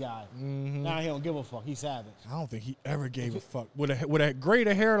nice guy. Mm-hmm. Now he don't give a fuck. He's savage. I don't think he ever gave a fuck. With a grade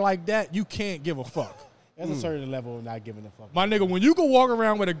of hair like that, you can't give a fuck. There's a certain level of not giving a fuck. My nigga, when you can walk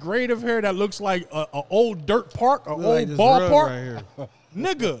around with a grade of hair that looks like a old dirt park, a Look old like this ballpark, rug right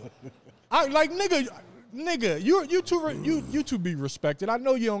here. nigga, you two be respected. I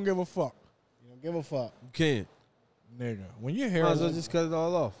know you don't give a fuck, You don't give a fuck. You can't. nigga. When your hair, Might as well just cut it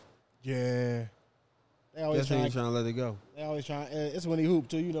all off. yeah, They always Guess they ain't trying. trying to let it go. They always trying. It's when he hoop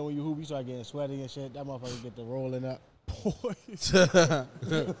too. You know when you hoop, you start getting sweaty and shit. That motherfucker get the rolling up. boy,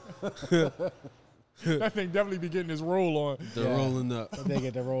 that thing definitely be getting his roll on. They're rolling up. They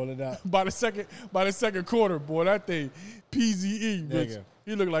get the rolling up. By the second quarter, boy, that thing PZE, bitch. Nigga.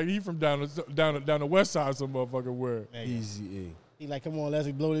 He look like he from down the west side, some motherfucker where. Easy A. He like, come on, let's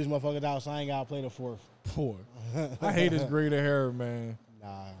blow these motherfuckers out so I ain't gotta play the fourth. Boy, I hate his grade of hair, man.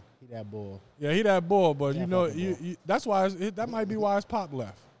 Nah, he that bull. Yeah, he that bull, but Yeah, you know, fucking bull. that's why that might be why his pop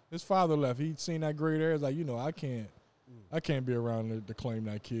left. His father left. He seen that grade hair. It's like, you know, I can't be around to claim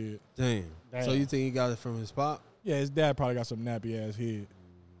that kid. Damn. Damn. So you think he got it from his pop? Yeah, his dad probably got some nappy ass head.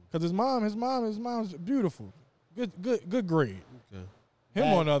 Cause his mom's beautiful. Good grade. Okay. Him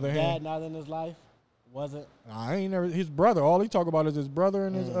Dad- on the other Dad hand, not in his life. Wasn't. I ain't never. His brother. All he talk about is his brother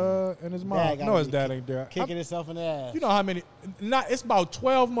and his mom. Dad gotta No, his be dad ain't there. Kicking himself in the ass. You know how many? It's about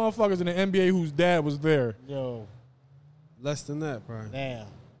 12 motherfuckers in the NBA whose dad was there. Yo, Less than that, probably. damn.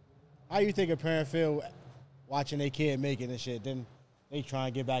 How you think a parent feel watching their kid make it and shit? Then they try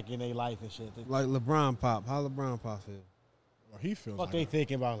and get back in their life and shit. Like LeBron pop. How LeBron pop feel? Well, he feels What like they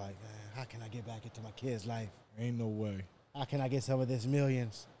thinking about? Like, man, how can I get back into my kid's life? ain't no way. How can I get some of this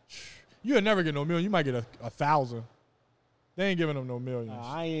millions? You'll never get no million. You might get 1,000. They ain't giving them no millions.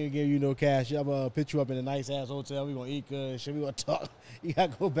 I ain't even give you no cash. I'm gonna put you up in a nice ass hotel. We gonna eat good. Shit, we gonna talk. You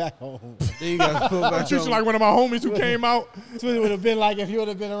gotta go back home. Then you got to go back Treat you home. like one of my homies who came out. That's what it would have been like if you would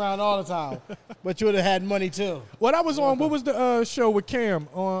have been around all the time. But you would have had money too. Well, that was on. What was the show with Cam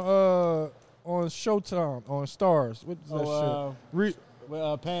on Showtime on Stars? What's that Oh, shit?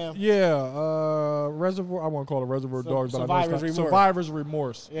 With Pam. Reservoir. I won't call it Reservoir Dogs, but I know Survivor's it's Remorse. Survivor's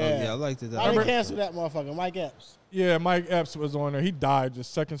Remorse. Oh, Yeah. yeah, I liked it. I didn't That. cancel that motherfucker. Mike Epps. Yeah, Mike Epps was on there. He died the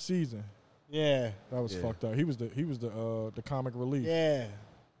second season. Yeah. That was Yeah. fucked up. He was the comic relief. Yeah.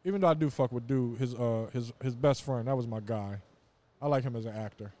 Even though I do fuck with dude, his best friend. That was my guy. I like him as an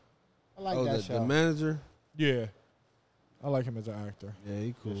actor. I like Oh, that the show. manager? Yeah, I like him as an actor. Yeah,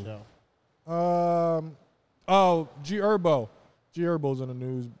 he cool. Good show. G Herbo. G Herbo's in the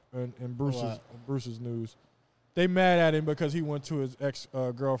news and Bruce's news. They mad at him because he went to his ex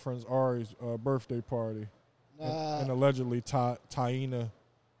girlfriend's Ari's birthday party, and allegedly Taina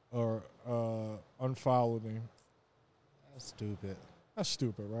unfollowed him. That's stupid. That's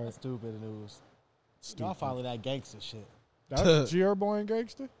stupid, right? That's stupid news. Stupid. I follow that gangster shit. That G Herbo ain't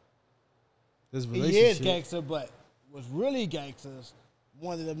gangster? This He relationship. is gangster, but was really gangsters.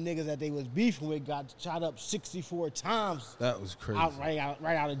 One of them niggas that they was beefing with got shot up 64 times That was crazy. right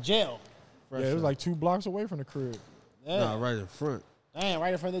out of jail. Yeah, it was like 2 blocks away from the crib. Yeah. Nah, right in front. Damn,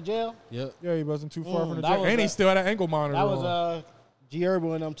 right in front of the jail. Yep. Yeah, he wasn't too far from the that jail. was And he a- still had an ankle monitor That on. was G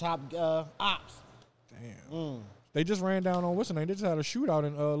Herbo and them top ops. Damn. They just ran down on what's the name? They just had a shootout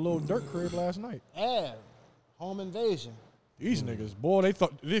in Lil Durk crib last night. Yeah, home invasion. These niggas, boy,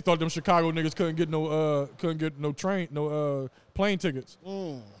 they thought them Chicago niggas couldn't get no plane tickets.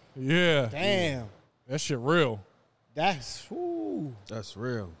 Yeah. Damn, That shit real. that's whoo. That's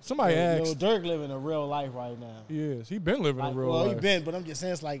real. Somebody Lil asked. Durk living a real life right now. He is. He been living Like, a real well, life. he been, but I'm just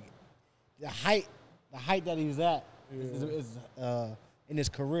saying it's like the height that he's at is in his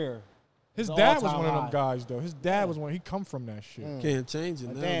career. His It's dad was all-time one of them high. guys though. His dad was one. He come from that shit. Can't change it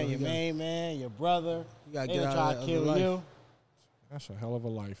Like, now. damn, though. your You gotta- main man, your brother, You gotta they get gonna out try of to that kill other life. you. That's a hell of a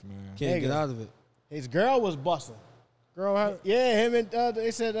life, man. Can't Nigga. get out of it. His girl was busting. Girl had Yeah, him and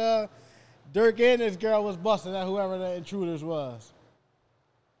they said Dirk and his girl was busting at whoever the intruders was.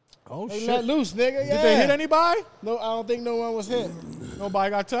 oh They shit. let loose, nigga. Did Yeah. they hit anybody? No, I don't think no one was hit. Nobody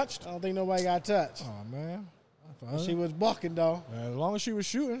got touched. I don't think nobody got touched. Oh man. She was bucking though. As long as she was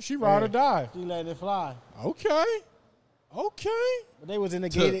shooting, she ride or Yeah. die. She let it fly. Okay. But they was in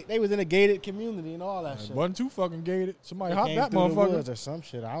a gated community and all that shit. Wasn't too fucking gated. Somebody They hopped came that through the woods motherfucker. or some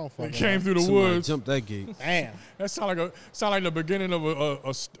shit. I don't fucking They came know. through the Somebody woods. jumped that gate. Damn. That sound like the beginning of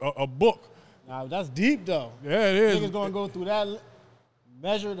a book. Nah, that's deep though. Yeah, it is. Niggas gonna go through that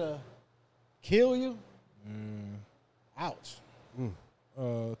measure to kill you. Ouch.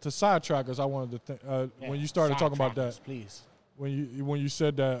 To sidetrack us, I wanted to think when you started talking about that. Sidetrackers, please. When you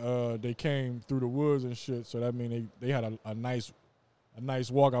said that they came through the woods and shit, so that mean they had a nice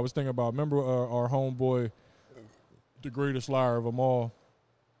walk. I was thinking about, remember our homeboy, the greatest liar of them all,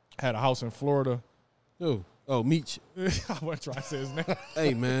 had a house in Florida. Who? Oh, Meech. I wasn't trying to say his name.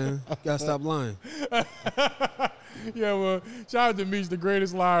 Hey, man. Gotta stop lying. Yeah, well, shout out to Meech, the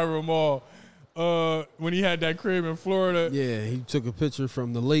greatest liar of them all. When he had that crib in Florida, Yeah, he took a picture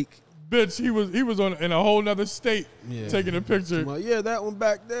from the lake. bitch, he was in a whole nother state Yeah. taking a picture. I'm like, yeah, that one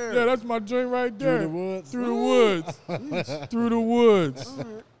back there. Yeah, that's my joint right there. the woods? Through the woods. Through the woods.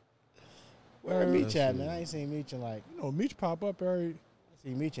 Where Meech at, man? I ain't seen Meech in like. You know, Meech pop up every. I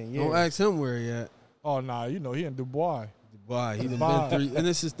see Meech in Don't years. ask him where he at. Oh nah, you know he in Dubai. Dubai. He done Dubai. been 3, and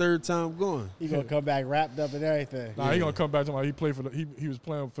this is 3rd time going. He gonna come back wrapped up and everything. Nah, he gonna come back to my. He played for the. He was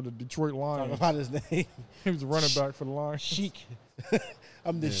playing for the Detroit Talking Lions. about his name, He was a running back for the Lions. Sheik.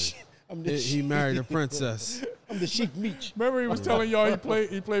 I'm the I'm the He married a princess. I'm the Sheik Meech. Remember he was telling y'all he played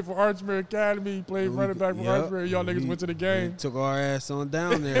for Archmere Academy. He played running back for Yep. Archmere. Y'all niggas We- went to the we game. took our ass on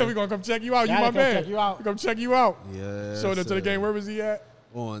down Yeah, there. we gonna come check you out. You Gotta my come man. check you out. We come check you out. Yeah. Showed up to the game. Where was he at?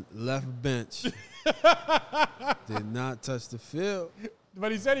 On left bench. Did not touch the field.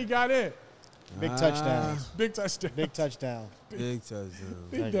 But he said he got in. Big touchdowns. Big touchdown. Big touchdown. Big touchdown.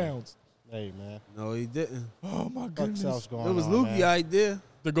 Big downs. Hey man, No, he didn't. Oh my fuck goodness. else going It on? was Lukey's man. idea.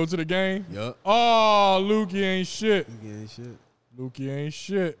 To go to the game. Yup. Oh, Lukey ain't shit. He ain't shit. Lukey ain't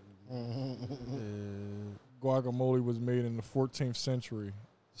shit. Yeah. Guacamole was made in the 14th century.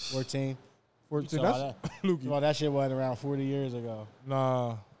 14. 14. saw That's Lukey. Well, that shit wasn't around 40 years ago.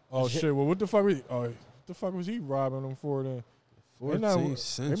 Nah. Oh shit. Well, what the fuck was he robbing them for then? 14th They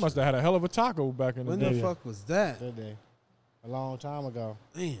century. must have had a hell of a taco back in the When day. the fuck was that? Did they? A long time ago,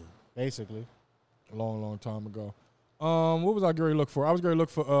 Damn. basically. A long time ago. What was I going to look for? I was going to look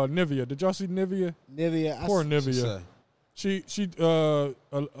for Nivea. Did y'all see Nivea? Nivea. Poor She Nivea. say. She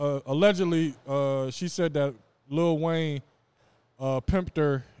allegedly she said that Lil Wayne pimped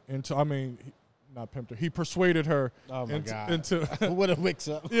her into. I mean, not pimped her. He persuaded her. Oh my God. Into What a mix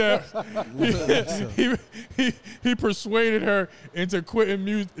up. yeah. he persuaded her into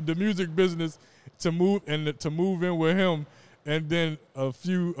quitting the music business to move in with him, and then a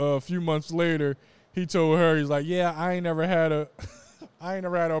few months later, he told her, he's like, yeah, I ain't never had an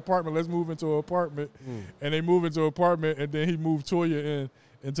apartment. Let's move into an apartment. And they moved into an apartment, and then he moved Toya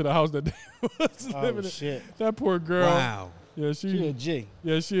into the house that they was living in. Shit. That poor girl. Wow. Yeah, She a G.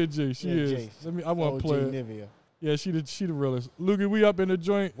 she a G. She a is. G. I want OG to play it. Nivea. Yeah, she the realest. Lukey, we up in the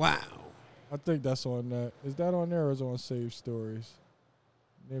joint. Wow. I think that's on that. Is that on there or is it on Save Stories?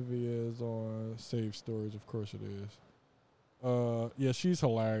 Nivea is on Save Stories. Of course it is. Yeah, she's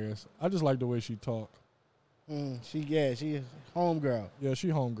hilarious. I just like the way she talk. She homegirl. Yeah, she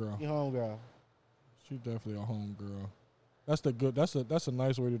homegirl. She homegirl. She's definitely a homegirl. That's a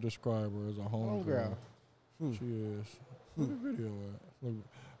nice way to describe her as a homegirl. Homegirl. She is. Where the video at?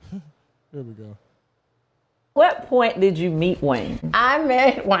 Look. Here we go. What point did you meet Wayne? I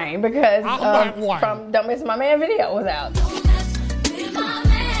met Wayne because from Don't Miss My Man video was out.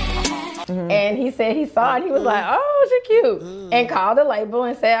 And he said he saw it. He was like, oh, she cute. And called the label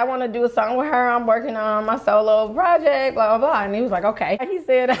and said, I want to do a song with her. I'm working on my solo project, blah, blah, blah. And he was like, okay. He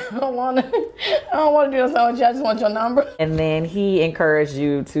said, I don't want to do a song with you. I just want your number. And then he encouraged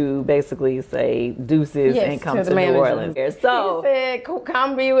you to basically say deuces and come to New Orleans. So he said,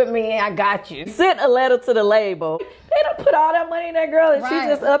 come be with me. I got you. Sent a letter to the label. They don't put all that money in that girl and she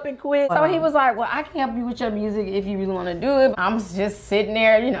just up and quit. So he was like, well, I can help you with your music if you really want to do it. I'm just sitting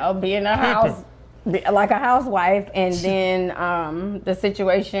there, being a house, like a housewife. And then the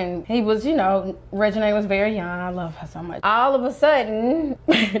situation, he was, Reginae was very young. I love her so much. All of a sudden,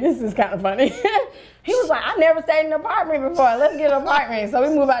 this is kind of funny. He was like, I never stayed in an apartment before. Let's get an apartment. So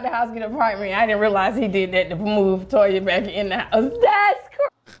we moved out the house, get an apartment. I didn't realize he did that to move Toya back in the house. That's crazy.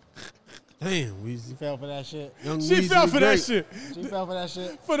 Damn, Weezy. She fell for that shit. She fell for that shit. She fell for that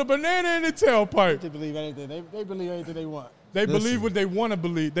shit. For the banana in the tailpipe. They believe anything. They believe anything they want. They believe what they want to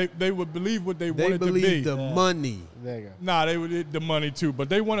believe. They would believe what they want it to be. They believe the money. There you go. Nah, they would the money too, but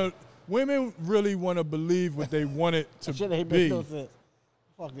they want to. Women really want to believe what they want it to be. No sense.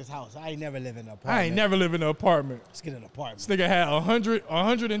 Fuck this house. I ain't never live in an apartment. I ain't never live in an apartment. Let's get an apartment. This nigga had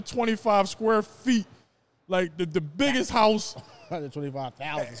 125 square feet, like the biggest house.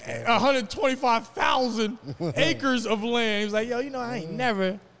 125,000 square feet. 125,000 acres of land. He was like, yo, I ain't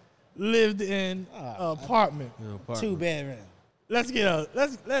never lived in an apartment. 2 bedroom.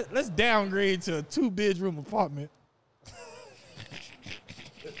 Let's downgrade to a 2-bedroom apartment.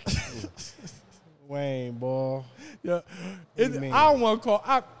 Wayne, boy. Yeah, I don't want to call.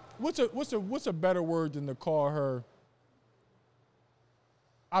 What's a better word than to call her?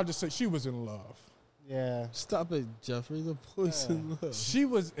 I'll just say she was in love. Yeah. Stop it, Jeffrey. The boy's in love. She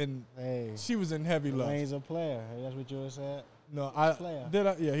was in. She was in heavy love. Wayne's a player. That's what you said. No, player. Did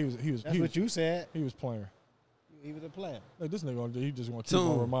I? Yeah, he was. That's what you said. He was playing. He was a player. Like this nigga, he just want to keep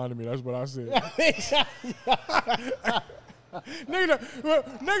on reminding me. That's what I said.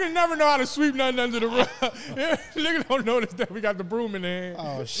 Nigga never know how to sweep nothing under the rug. Nigga don't notice that we got the broom in the hand.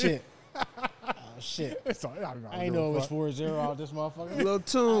 Oh shit. Shit. I ain't know it was 4-0 out this motherfucker. Little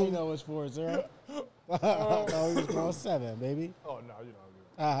tune. I ain't know it was 4-0. No, he was going 7, baby. Oh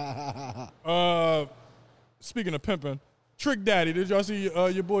no, speaking of pimping, Trick Daddy, did y'all see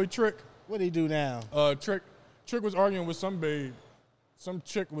your boy Trick? What'd he do now? Trick was arguing with some babe. Some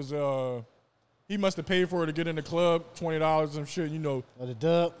chick was he must have paid for her to get in the club, $20, some shit, Oh, the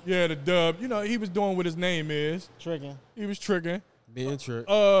dub? Yeah, the dub. He was doing what his name is. Tricking. He was tricking. Being tricked.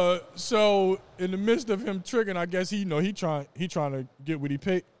 So in the midst of him tricking, I guess he trying to get what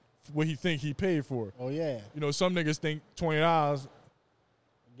he think he paid for. Oh yeah. Some niggas think $20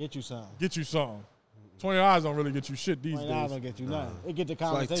 get you something. $20 don't really get you shit these days. $20 don't get you nothing. It get the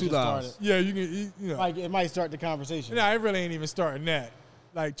conversation started. Yeah, you can. Like it might start the conversation. Nah, it really ain't even starting that.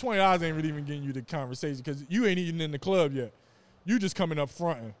 Like $20 ain't really even getting you the conversation because you ain't even in the club yet. You just coming up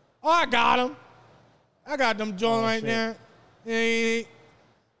fronting. Oh, I got him. I got them joint right there. And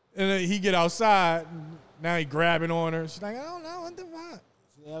then he get outside. Now he grabbing on her. She's like, I don't know what the fuck.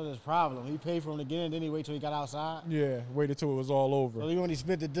 That was his problem. He paid for him to get in, then he wait till he got outside. Yeah, waited till it was all over. So he only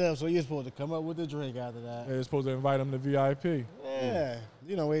spent the dub, so you're supposed to come up with the drink after that. They're supposed to invite him to VIP. Yeah.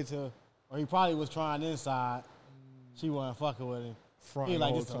 Wait till, or he probably was trying inside. She wasn't fucking with him. He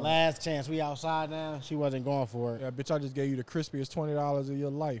like, this is the last chance. We outside now. She wasn't going for it. Yeah, bitch, I just gave you the crispiest $20 of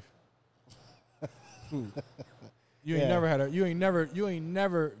your life. You ain't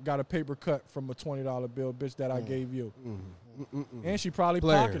never got a paper cut from a $20 bill, bitch, that I gave you. And she probably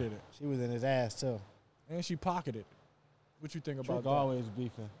pocketed it. She was in his ass too. And she pocketed. What you think about Trick that? always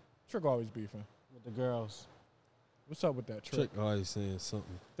beefing. Trick always beefing with the girls. What's up with that, Trick? Trick always saying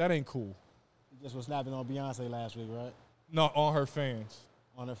something. That ain't cool. He just was snapping on Beyonce last week, right? No, on her fans.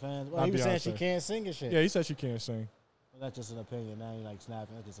 On her fans? Well, he was saying she can't sing and shit. Yeah, he said she can't sing. Well, that's just an opinion. Now he like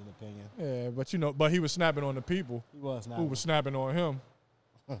snapping. That's just an opinion. Yeah, but he was snapping on the people. He was snapping. Who was snapping on him.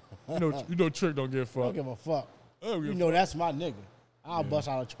 you know Trick don't give a fuck. Don't give a fuck. That's my nigga. I'll bust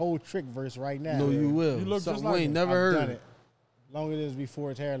out a whole Trick verse right now. No, you will. You look something just like we ain't never heard. Done it. Long as it was before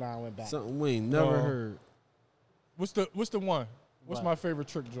his hairline went back. Something we ain't never heard. What's the one? What's my favorite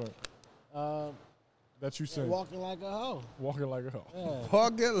Trick joint? That you sing. Walking like a hoe. Walking like a hoe. Yeah.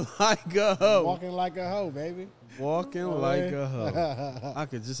 Walking like a hoe. Walking like a hoe, baby. Walking like a hoe. I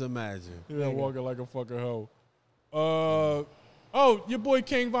could just imagine. Yeah, walking like a fucking hoe. Oh, your boy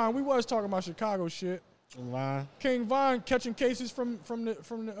King Von. We was talking about Chicago shit. King Von catching cases from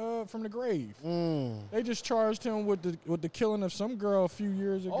the grave. They just charged him with the killing of some girl a few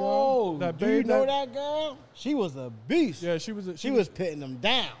years ago. Oh, do you know that girl? She was a beast. Yeah, she was pitting them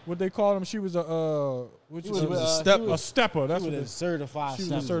down. What they called him? She was a stepper. That's what a certified. She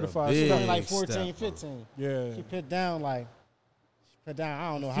was a certified. She was like 14, 15. Yeah, she pit down like. I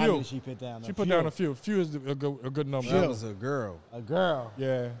don't know how many she put down. She put down a few. Few is a good number. That was a girl. A girl.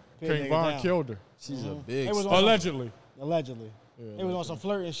 Yeah. King Von killed her. She's a big. Allegedly. Allegedly. It was on some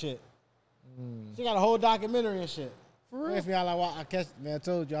flirting shit. She got a whole documentary and shit. For real? I catch, man, I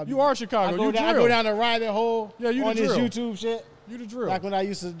told you. You are Chicago. I go down the rabbit hole on this YouTube shit. You the drill. Like when I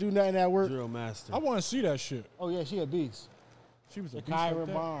used to do nothing at work. Drill master. I want to see that shit. Oh, yeah, she a beast. She was a beast.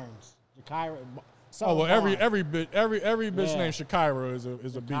 Kyra Barnes. Oh well, every bitch named Shakira is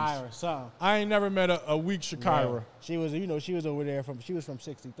a beast. Shakira, something. I ain't never met a weak Shakira. Yeah. She was over there she was from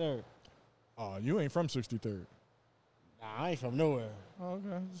 63rd. Oh, you ain't from 63rd. Nah, I ain't from nowhere. Oh,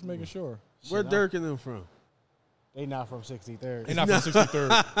 okay, just making sure. Where Dirk and them from? They not from 63rd. They not from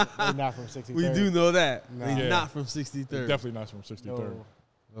 63rd. They not from 63rd. We do know that. Nah. They not from 63rd. They definitely not from 63rd. No.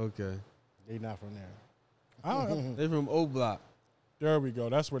 Okay. They not from there. I don't know. They from O Block. There we go.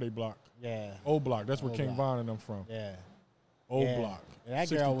 That's where they block. Yeah. O Block. That's where King Von and them from. Yeah. O Block. And that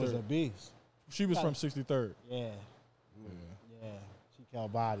girl was a beast. She was from 63rd. Yeah. She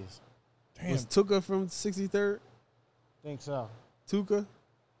killed bodies. Damn. Was Tuka from 63rd? Think so. Tuka?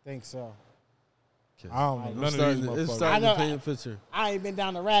 Think so. I don't know. None of these motherfuckers. It's starting to paint a picture. I ain't been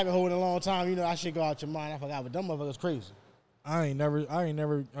down the rabbit hole in a long time. I should go out your mind. I forgot, but them motherfuckers crazy. I ain't never.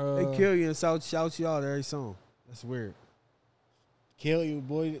 They kill you and shout you out every song. That's weird. Kill you,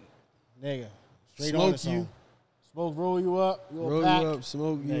 boy, nigga. Straight Smoke on the song. you. Smoke, roll you up. Roll you up,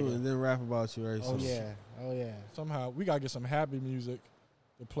 smoke you, and then rap about you every song. Oh yeah. Somehow we gotta get some happy music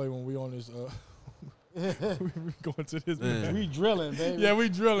to play when we on this. We going to this. Man. We drilling, baby. Yeah, we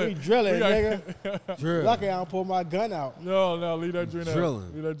drilling. Nigga. Drill. Lucky I don't pull my gun out. No, leave that joint out.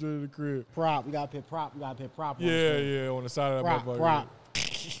 Drilling. Leave that joint in the crib. Prop. You gotta put prop. Yeah, on the side of that motherfucker. Prop.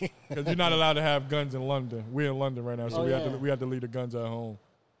 Because you're not allowed to have guns in London. We're in London right now, so we have to leave the guns at home.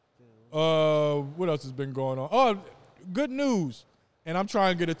 What else has been going on? Oh, good news. And I'm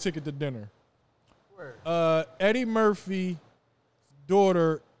trying to get a ticket to dinner. Where? Eddie Murphy's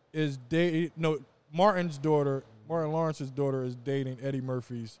daughter is dating. No, Martin Lawrence's daughter is dating Eddie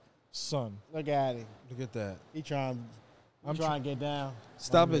Murphy's son. Look at him. Look at that. He trying to get down.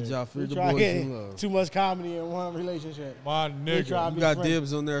 Stop it, Joffrey. The boys you love. Too much comedy in one relationship. My nigga, you got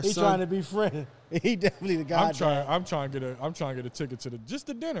dibs on their son. He trying to be friend. He definitely the guy. I'm trying to get a ticket to just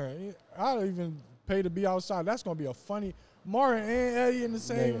the dinner. I don't even pay to be outside. That's gonna be a funny. Martin and Eddie in the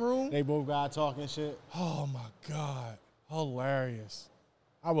same room. They both got talking shit. Oh my god, hilarious!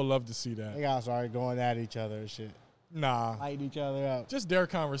 I would love to see that. They got started going at each other and shit. Nah, lighting each other up. Just their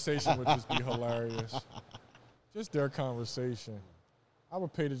conversation would just be hilarious. Just their conversation. I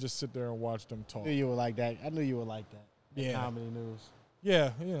would pay to just sit there and watch them talk. I knew you would like that. Yeah. Comedy news.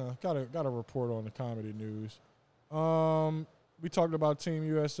 Yeah, gotta report on the comedy news. We talked about Team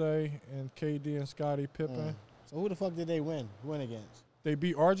USA and KD and Scottie Pippen. So who the fuck did they win against? They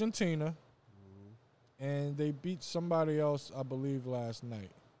beat Argentina, and they beat somebody else, I believe, last night.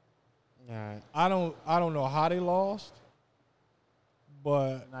 All right. I don't know how they lost,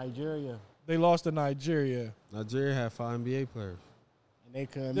 but Nigeria. They lost to Nigeria. Nigeria had 5 NBA players. And they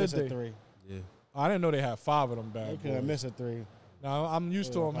couldn't miss a 3. Yeah. I didn't know they had 5 of them bad boys. They couldn't miss a 3. Now, I'm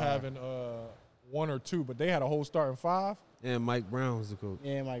used to them having 1 or 2, but they had a whole starting 5. And Mike Brown was the coach.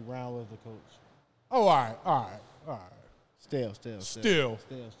 Yeah, Mike Brown was the coach. Oh, all right. Still.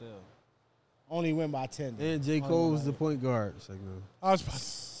 Only win by 10. And J. Cole was the point guard. It's like, no. I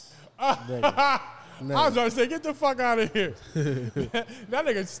was about to say, get the fuck out of here. That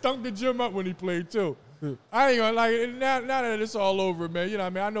nigga stunk the gym up when he played, too. I ain't gonna like it. Now that it's all over, man. You know what I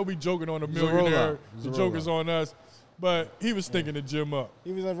mean? I know we joking on the millionaire. The joke is on us. But he was stinking the gym up.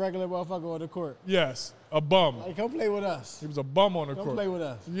 He was a regular motherfucker on the court. Yes, a bum. Like, come play with us. He was a bum on the court. Come play with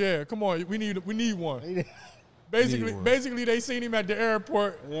us. Yeah, come on. We need one. Basically, they seen him at the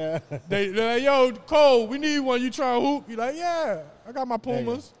airport. Yeah. They're like, yo, Cole, we need one. You try to hoop? He like, yeah, I got my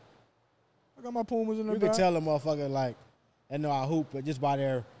Pumas. I got my Pumas in the back. You can tell a motherfucker, like, they know I hoop, but just by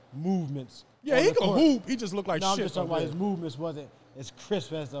their movements. Yeah, he can hoop. He just looked like shit. I'm just talking about his movements wasn't as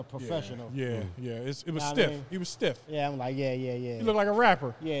crisp as a professional. Yeah. It was stiff. I mean? He was stiff. Yeah, I'm like, yeah. He looked like a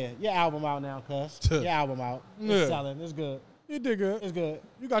rapper. Yeah, your album out now, cuz. Your album out. It's selling. It's good. You did good. It's good.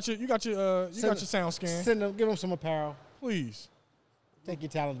 You got your sound scan. Give him some apparel. Please. Take your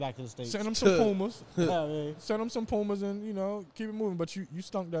talents back to the States. Send him some Pumas. Yeah. Send him some Pumas and, keep it moving. But you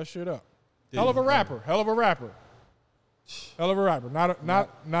stunk that shit up. Hell of a rapper.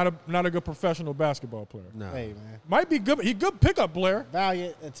 Not a good professional basketball player. No. Hey, man. Might be good. He good pickup player.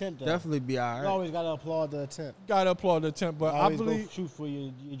 Valiant attempt, though. Definitely be all right. You always got to applaud the attempt. Got to applaud the attempt, but I Always believe go shoot for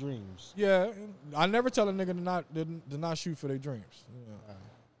your dreams. Yeah, I never tell a nigga to not shoot for their dreams. Yeah.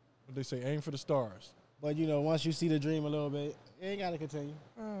 But they say aim for the stars. But, once you see the dream a little bit, you ain't got to continue.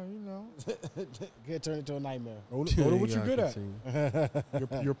 Get turned into a nightmare. Go to what you're good at.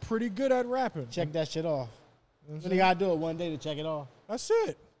 You're pretty good at rapping. Check that shit off. You got to do it one day to check it off. That's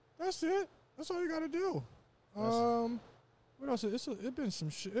it. That's all you got to do. What else? It's been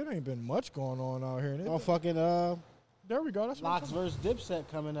some shit. It ain't been much going on out here. There we go. That's Locks versus Dipset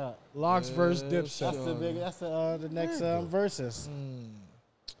coming up. Locks versus Dipset. That's the next versus.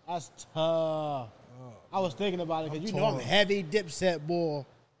 That's tough. I was thinking about it because I'm a heavy Dipset boy,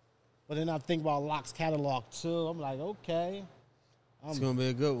 but then I think about Locks catalog too. I'm like, okay, it's gonna be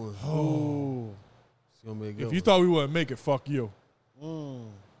a good one. Oh, it's gonna be a good one. If you thought we wouldn't make it, fuck you. What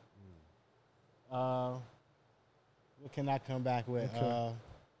can I come back with? Okay.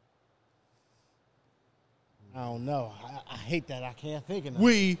 I don't know. I hate that I can't think of nothing.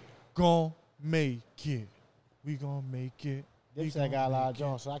 We gon' make it. We gon' make it. Dipset got a lot of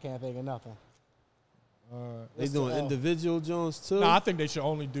Jones, so I can't think of nothing. They doing individual Jones too? No, I think they should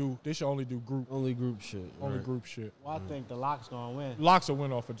only do group. Only group shit. Only group shit. Well, I think the Locks gonna win. Locks will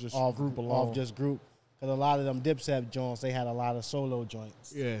win off of just group alone. Off just group. Because a lot of them Dipset joints, they had a lot of solo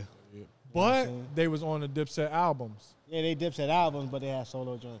joints. Yeah. But they was on the Dipset albums. Yeah, they Dipset albums, but they had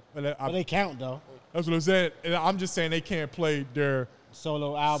solo joints. But they count, though. That's what I'm saying. I'm just saying they can't play their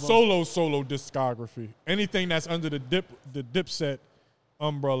solo album. Solo discography. Anything that's under the Dipset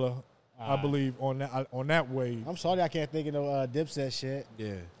umbrella, I believe, on that wave. I'm sorry I can't think of no Dipset shit.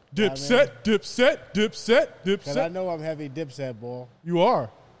 Yeah. Dipset. Because I know I'm heavy Dipset, boy. You are.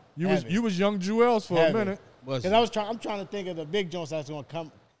 You was Young Jewels for a minute. Because I'm trying to think of the big joints that's going to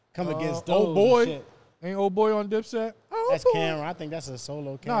come against those. Old Boy. Shit. Ain't Old Boy on Dipset? That's Cameron. I think that's a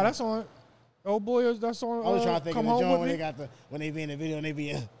solo Cameron. Nah, that's on. Old Boy, that's on. I was trying to think of the joint when they be in the video and they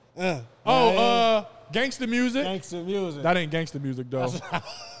be Gangsta Music. Gangsta Music. That ain't Gangsta Music though.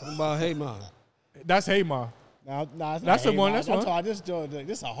 What about Hey Ma? That's Hey Ma. No, that's the one. That's one. This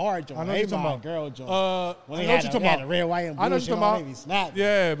is a hard joint. I know Hey what you're Ma, talking about. girl joint. I know what you're talking about. The red, white, and blue. I know what you're talking about.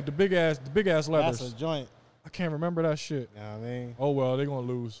 Yeah, but the big ass leathers. That's a joint. I can't remember that shit. You know what I mean? Oh well, they're gonna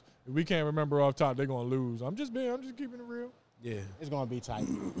lose. If we can't remember off top, they're gonna lose. I'm just keeping it real. Yeah, it's gonna be tight.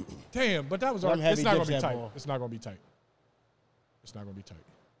 Damn, but that was our. It's not gonna be tight. It's not gonna be tight. It's not gonna be tight.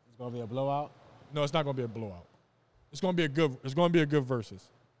 It's gonna be a blowout. No, it's not gonna be a blowout. It's gonna be a good. It's gonna be a good versus.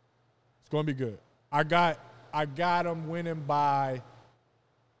 It's gonna be good. I got them winning by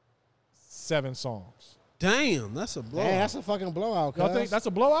 7 songs. Damn, that's a blowout. Damn, that's a fucking blowout. Y'all think that's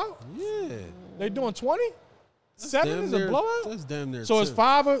a blowout? Yeah. They doing 20? 7 is a blowout? That's damn near. So is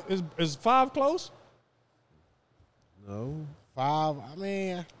 5 close? No. 5. I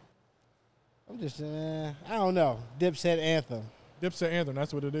mean, I'm just I don't know. Dipset Anthem. Dipset Anthem.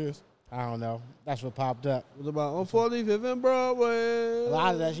 That's what it is. I don't know. That's what popped up. What about on 45th and Broadway? A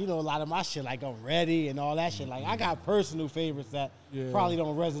lot of that, a lot of my shit, like I'm Ready and all that shit. Like I got personal favorites that probably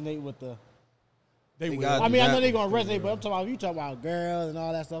don't resonate with the. They will. I mean, I know they're gonna resonate, but I'm talking about you talking about girls and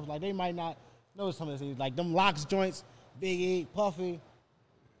all that stuff. Like they might not know some of these. Like them Locks joints, Biggie, Puffy.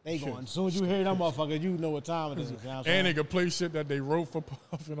 They going. As soon as you hear them motherfuckers, you know what time it is. You know what and they can play shit that they wrote for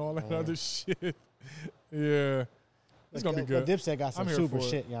Puff and all that other shit. Yeah. It's gonna be good. But Dipset got some super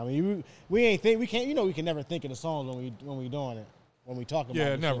shit. You know, I mean, we can't. We can never think of the song when we doing it. When we talk about it.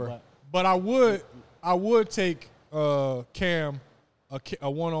 Yeah, never. Shit, but I would take Cam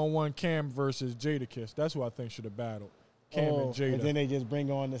a one-on-one Cam versus Jadakiss. That's who I think should have battled. Cam and Jada. And then they just bring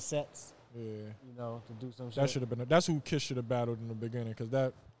on the sets. Yeah. To do some shit. That should have been. That's who Kiss should have battled in the beginning, because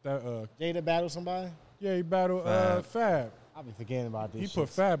that Jada battled somebody. Yeah, he battled Fab. I've been forgetting about this. He put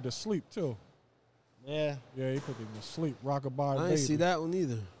Fab to sleep too. Yeah. Yeah, he put him to sleep. Rockabye I didn't see that one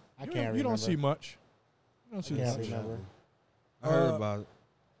either. I can't remember. You don't see much. You don't see much. Remember. I heard about it.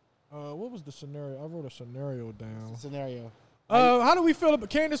 What was the scenario? I wrote a scenario down. Scenario. How do we feel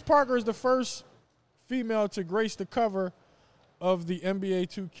about Candace Parker is the first female to grace the cover of the NBA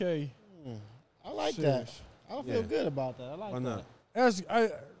 2K. I like that. I feel good about that. I like that. Why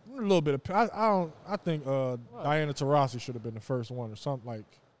not? A little bit of I think Diana Taurasi should have been the first one or something like.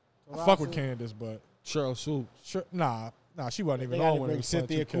 I fuck with Candace, but Cheryl Swoops. Nah, she wasn't even on on when when it it was was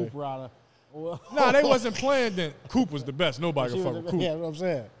Cynthia 2K. Cooper out of. Nah, they wasn't playing then. Coop was the best. Nobody could fuck with Coop. Yeah, what I'm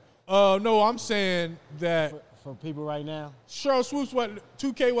saying. No, I'm saying that for people right now. Cheryl Swoops,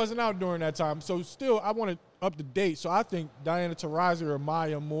 2K wasn't out during that time, so still, I wanted up to date. So I think Diana Taurasi or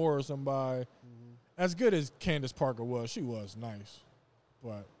Maya Moore or somebody, as good as Candace Parker was, she was nice.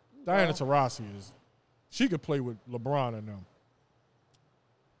 But Diana Taurasi she could play with LeBron and them.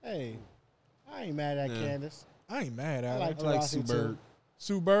 Hey, I ain't mad at Candace. I ain't mad at her. I like Sue Bird.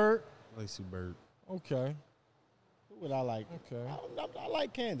 Sue Bird? I like Sue Bird. Okay. Who would I like? Okay. I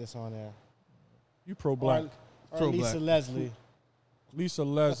like Candace on there. You pro-black. Or Lisa Leslie. Lisa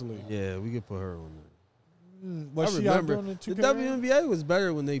Leslie. Yeah, we could put her on there. Was I she out remember doing the WNBA was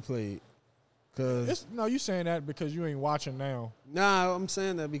better when they played. No, you saying that because you ain't watching now. Nah, I'm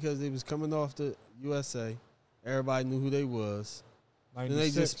saying that because they was coming off the USA. Everybody knew who they was. 96. Then they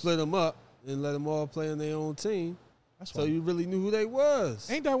just split them up and let them all play on their own team. So you really knew who they was.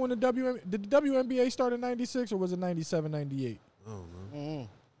 Ain't that when did the WNBA start in 96 or was it 97, 98? I don't know. Mm-hmm.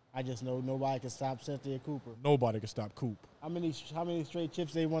 I just know nobody can stop Cynthia Cooper. Nobody can stop Coop. How many straight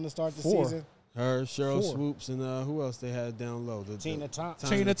chips they won to start the 4. season? Her, Cheryl Swoops, and who else they had down low? Tina Thompson.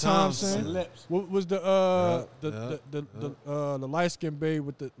 Tina Thompson. Lips. What was the light skinned babe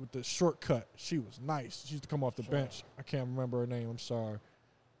with the shortcut? She was nice. She used to come off the bench. I can't remember her name. I'm sorry.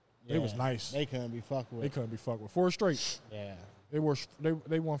 Yeah, it was nice. They couldn't be fucked with. They couldn't be fucked with. 4 straight. Yeah.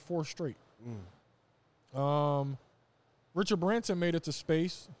 They won 4 straight. Richard Branson made it to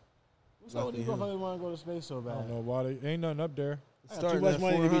space. So these motherfuckers want to go to space so bad? I don't know why. Ain't nothing up there. Too much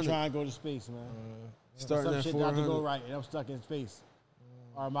money to be trying to go to space, man. Starting some at shit 400. not to go right, and I'm stuck in space.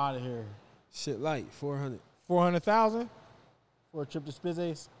 Or I'm out of here. Shit light, 400. 400,000 for a trip to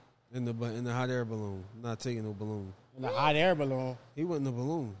Spizzace? In the hot air balloon. Not taking no balloon. In the hot air balloon? He wasn't in the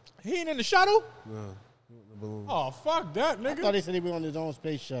balloon. He ain't in the shuttle? No, he wasn't in the balloon. Oh, fuck that, nigga. I thought he said he was on his own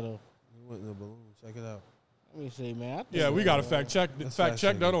space shuttle. He wasn't in the balloon. Check it out. Let me see, man. Yeah, we got to fact check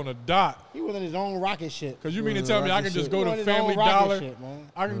that on the dot. He was in his own rocket shit. Because you mean to tell me I can just go to Family Dollar? Shit, man.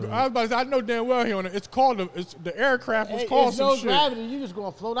 I was about to say, I know damn well he on it. It's called the aircraft was called some shit. It's no gravity. You just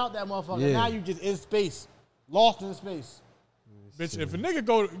gonna float out that motherfucker. Yeah. Now you just in space, lost in space. Bitch, if a nigga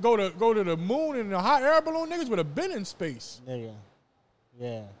go to the moon in a hot air balloon, niggas would have been in space. Nigga,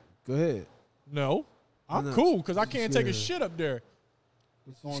 yeah. Go ahead. No, I'm cool because I can't take a shit up there.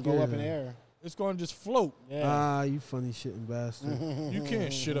 It's gonna go up in the air. It's going to just float. Yeah. You funny shitting bastard. You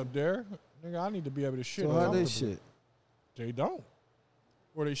can't shit up there. Nigga, I need to be able to shit. So how they shit? They don't.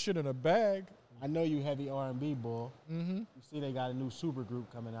 Or they shit in a bag. I know you heavy R&B, boy. Mm-hmm. You see they got a new super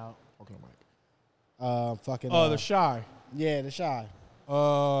group coming out. Okay, Mike. The Shy. Yeah, the Shy.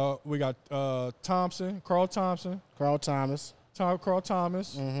 We got Carl Thompson. Carl Thomas. Carl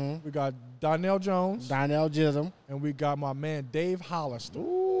Thomas. Mm-hmm. We got Donnell Jones. Donnell Jism. And we got my man Dave Hollister.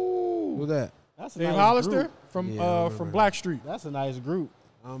 Ooh. Who that? That's a Dave nice Hollister group. from Black Street. That's a nice group.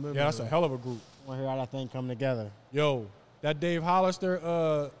 I remember. Yeah, that's a hell of a group. I want to hear how that thing come together. Yo, that Dave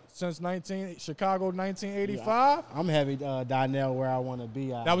Hollister since Chicago 1985. I'm heavy Donnell where I want to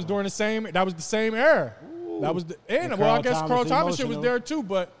be. That was during the same era. Ooh. That was I guess Thomas Carl Thomas shit was emotional. there too,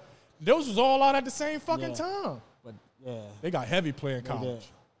 but those was all out at the same fucking time. But yeah, they got heavy playing college.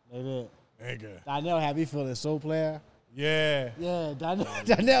 They did. Nigga. Donnell had me feeling so player. Yeah. Yeah,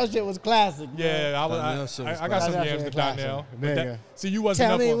 Donnell shit was classic. Yeah, I got some yams to Donnell. See, you wasn't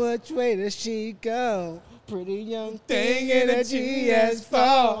Tell up me on. which way does she go? Pretty young thing in a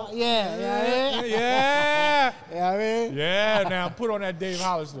GS4. Yeah. Yeah. Yeah, I mean? Yeah, now put on that Dave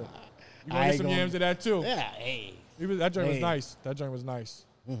Hollister. You gonna get some yams of that too. Yeah, hey. That joint was nice. That joint was nice.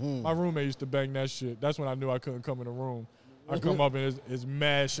 Mm-hmm. My roommate used to bang that shit. That's when I knew I couldn't come in the room. I come up and it's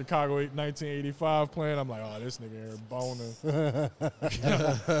mad Chicago 1985 playing. I'm like, oh, this nigga here boning.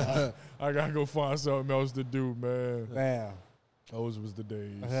 I gotta go find something else to do, man. Damn. Those was the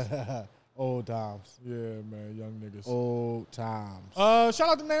days. Old times. Yeah, man, young niggas. Old times. Shout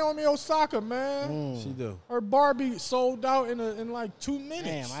out to Naomi Osaka, man. She do. Her Barbie sold out in like 2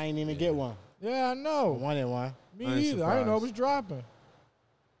 minutes. Damn, I ain't even get one. Yeah, I know. I wanted one. Me either. I didn't know it was dropping.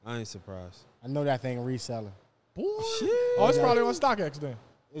 I ain't surprised. I know that thing reselling. Bullshit. Oh, it's probably on StockX then.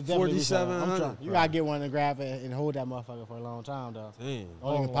 It's 4,700. You gotta get one and grab it and hold that motherfucker for a long time, though. Damn.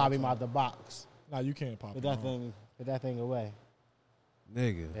 Only can pop him out the box. Nah, you can't pop Put it. Put that thing away.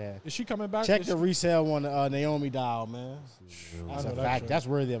 Nigga. Yeah. Is she coming back? Check the resale on Naomi doll, man. That's a fact. That's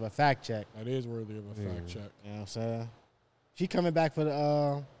worthy of a fact check. That is worthy of a fact check. You know what I'm saying? She coming back for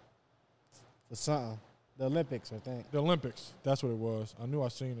the for something. The Olympics, I think. The Olympics. That's what it was. I knew I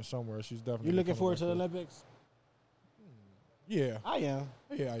seen it somewhere. She's definitely. You looking forward to the back Olympics? Yeah. I am.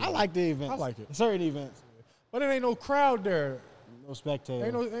 Yeah. I like the events. I like it. Certain events. But it ain't no crowd there. No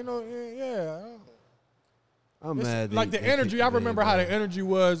spectators. Ain't no. Yeah. I'm mad. Like the energy. I remember how the energy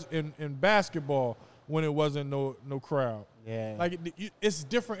was in basketball when it wasn't no crowd. Yeah. Like it's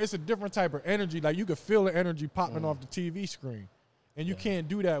different. It's a different type of energy. Like you could feel the energy popping off the TV screen, and you can't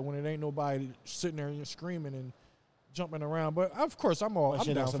do that when it ain't nobody sitting there and screaming and jumping around. But of course, I'm down for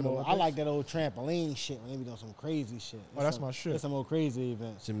the Olympics. I like that old trampoline shit when they be doing some crazy shit. That's my shit. It's some old crazy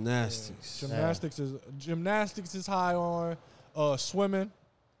events. Gymnastics. Gymnastics is high on. Swimming,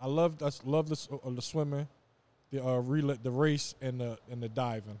 I love the swimming, the race and the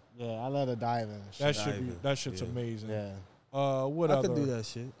diving. Yeah, I love the diving. That shit's amazing. Yeah. What I other? could do that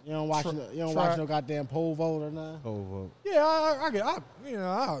shit. You don't watch no goddamn pole vault or nothing. Pole vault. Yeah,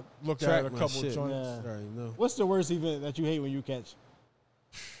 I looked at a couple of joints. Yeah. No. What's the worst event that you hate when you catch?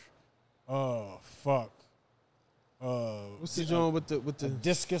 Oh fuck. What's the joint with the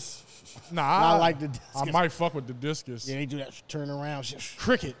discus? Nah, I like the discus. I might fuck with the discus. Yeah, they do that turn around shit.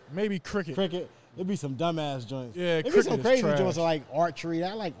 Cricket, maybe cricket. It'd be some dumbass joints. Yeah, it'd be some crazy trash. joints like archary.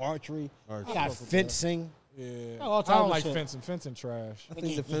 I like archery. I got fencing. Yeah, all I don't of like shit. fencing. Fencing trash. I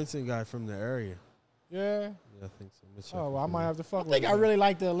think the fencing guy from the area. Yeah. Yeah, I think so. Oh, well, I might have to fuck I with think I him. really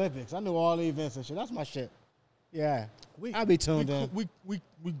like the Olympics. I knew all the events and shit. That's my shit. Yeah, I'll be tuned in.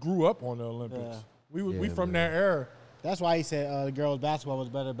 We grew up on the Olympics. Yeah. We from that era. That's why he said the girls' basketball was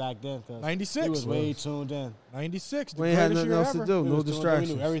better back then. 96 He was way tuned in. 96. We ain't had nothing else to do. No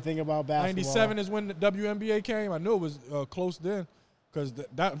distractions. We knew everything about basketball. 97 is when the WNBA came. I knew it was close then. Because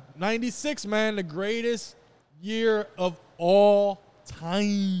that 96, man, the greatest year of all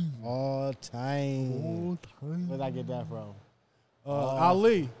time. All time. Where did I get that from?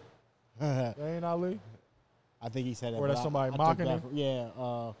 Ali. That ain't Ali? I think he said that. Or that's somebody I mocking took him? that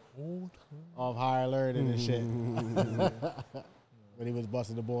Yeah. Of Higher Learning and shit. When he was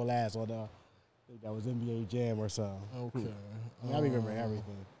busting the ball ass on I think that was NBA Jam or something. Okay. I remember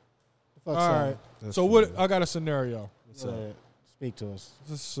everything. All right. So what? I got a scenario. Speak to us.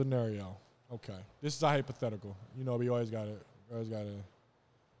 This is a scenario. Okay. This is a hypothetical. You know, we always gotta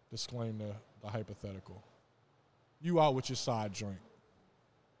disclaim the hypothetical. You out with your side joint.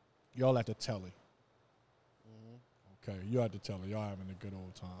 Y'all at the telly. Okay, you at the telly. Y'all having a good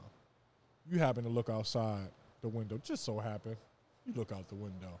old time. You happen to look outside the window. Just so happen. You look out the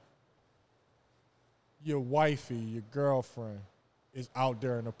window. Your wifey, your girlfriend, is out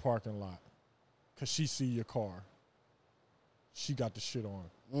there in the parking lot because she see your car. She got the shit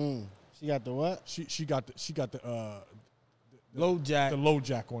on. She got the what? She got the low jack. The low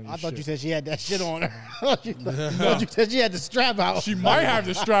jack on your I thought shit. you said she had that shit on her. I thought you said she had the strap out. She might have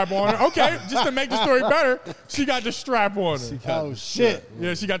the strap on her. Okay, just to make the story better, she got the strap on her. Oh, shit.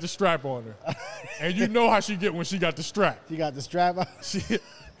 Yeah, she got the strap on her. And you know how she get when she got the strap. She got the strap out.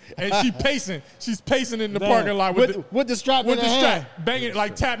 And she pacing. She's pacing in the parking lot with the strap with in the her strap, hand. banging,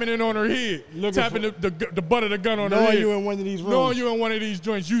 like tapping it on her head, tapping the butt of the gun on her Knowing head. you in one of these rooms. Knowing you in one of these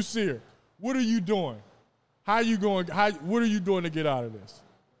joints, you see her. What are you doing? How you going? What are you doing to get out of this?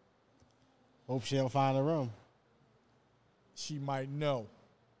 Hope she don't find a room. She might know.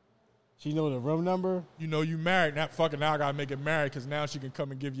 She know the room number? You know you married. Now I gotta make it married because now she can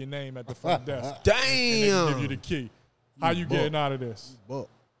come and give your name at the front desk. Damn. And they can give you the key. How you getting out of this?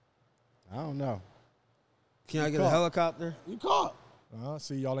 I don't know. Can I get a helicopter? You caught.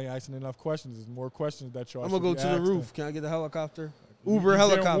 See, y'all ain't asking enough questions. There's more questions that y'all. I'm gonna go to the roof. Can I get a helicopter? Uber You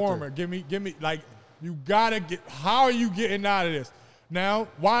helicopter. getting warmer. Give me. Like you gotta get. How are you getting out of this? Now,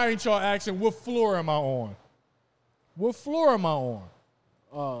 why ain't y'all asking what floor am I on? What floor am I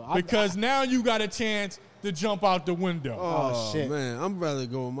on? Because now you got a chance to jump out the window. Oh shit, man! I'm rather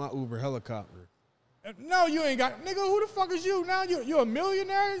go with my Uber helicopter. No, you ain't got. Nigga, who the fuck is you? Now you're a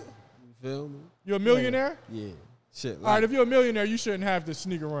millionaire. You feel me? You're a millionaire. Yeah. Shit. All right, if you're a millionaire, you shouldn't have to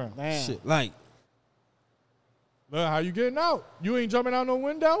sneak around. Damn. Shit. Like. Look, how you getting out? You ain't jumping out no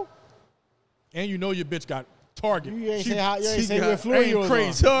window, and you know your bitch got target. You ain't She- say how. You ain't she say got- what floor you ain't was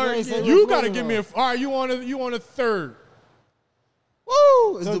crazy. on. You ain't say You what floor gotta you give was me a. on. All right, you on a third.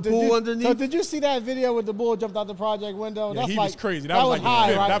 Woo! Is So the did pool you- underneath? So did you see that video with the bull jumped out the project window? Yeah, That's he like, was crazy. That was like the high,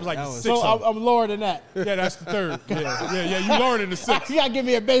 fifth. right? That was like the was- sixth. So I'm lower than that. Yeah, that's the third. Yeah. You lower than the sixth. You gotta give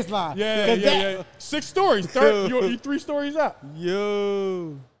me a baseline. Yeah. 'Cause that- 6 stories. Third, you 3 stories up.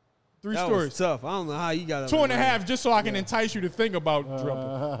 Yo. 3 That stories. was tough. I don't know how you got up 2.5, just so I can entice you to think about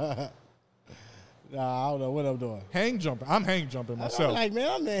jumping. Nah, I don't know what I'm doing. Hang jumping. I'm hang jumping I'm myself. like, man,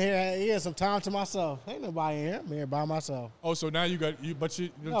 I'm in here some time to myself. Ain't nobody in here. I'm here by myself. Oh, so now you got you, but you.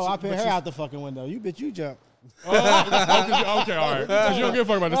 No, I put her out the fucking window. You bitch, you jump. Okay, all right. 'Cause you don't give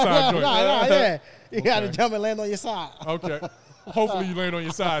a fuck about the side joint. Yeah. You gotta jump and land on your side. Okay. Hopefully you land on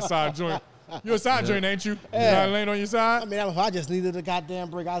your side joint. You're a side joint, ain't you? Yeah. You gotta land on your I side. mean, if I just needed a goddamn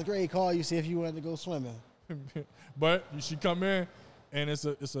break, I was great to call you, see if you wanted to go swimming. But she come in, and it's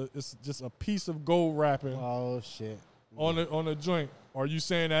just a piece of gold wrapping Oh shit. on the joint. Are you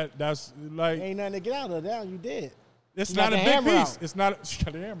saying that's like Ain't nothing to get out of that. You did. it's You not got a the big hammer piece? out. It's not. She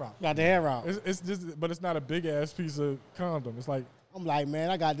got the hammer out. Got the hair out. It's just, but it's not a big ass piece of condom. It's like I'm like, man,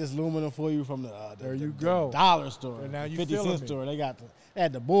 I got this aluminum for you from the There you go. dollar store, And now you 50 feeling cent me. store. They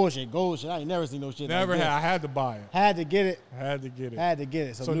had the bullshit gold shit. I ain't never seen no shit. never like had. this. I had to buy it. Had to get it. Had to get it. Had to get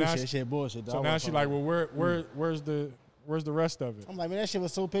it. So So new now shit, shit bullshit. Dog. So I now wasn't she fucking like, well, with where's the rest of it? I'm like, man, that shit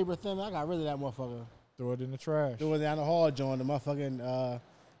was so paper thin. I got rid of that motherfucker. Throw it in the trash. Threw it down the hall, joint. The motherfucking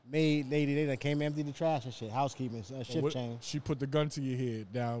maid lady, they done came empty the trash and shit. Housekeeping, shift What- change. She put the gun to your head.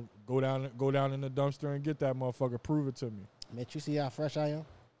 Go down in the dumpster and get that motherfucker. Prove it to me. Man, you see how fresh I am?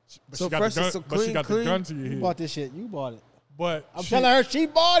 But So she got fresh the gun, and so but she clean, got clean. the gun to your You head. bought this shit. You bought it. But I'm she- telling her she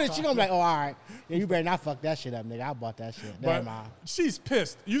bought it. She gonna be like, oh, all right. Yeah, you better not fuck that shit up, nigga. I bought that shit. Never But mind. she's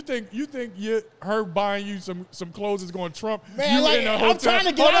pissed. You think her buying you some clothes is going to trump Man, you like, in a I'm hotel? trying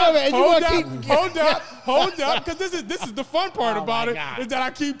to get out of it, and you Hold wanna up, keep- hold up, because this is the fun part Oh, about my it God. is that I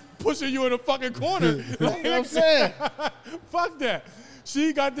keep pushing you in a fucking corner. You know what I'm saying? Fuck that.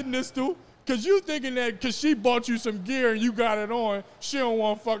 She got the Nistel because you thinking that because she bought you some gear and you got it on, she don't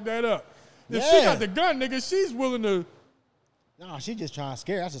want to fuck that up. If she Yeah. got the gun, nigga, she's willing to. No, she just trying to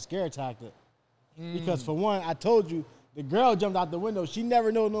scare. That's a scare tactic. Mm. Because for one, I told you, the girl jumped out the window. She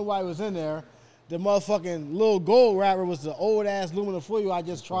never knew nobody was in there. The motherfucking little gold wrapper was the old ass aluminum foil I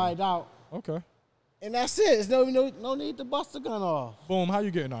just tried out. Okay. And that's it. There's no need to bust the gun off. Boom. How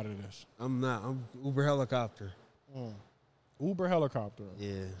you getting out of this? I'm not. I'm Uber helicopter. Uber helicopter. Yeah,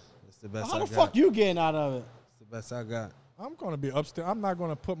 it's the best How I the got. fuck you getting out of it? It's the best I got. I'm gonna be upstairs. I'm not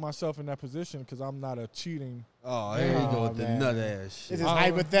gonna put myself in that position because I'm not a cheating. Oh, here you go with the man. nut ass shit. This is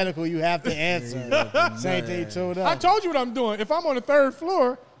hypothetical. You have to answer. Same thing told I us. told you what I'm doing. If I'm on the third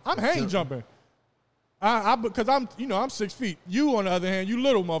floor, I'm hang jumping. Because I'm 6 feet. You on the other hand, you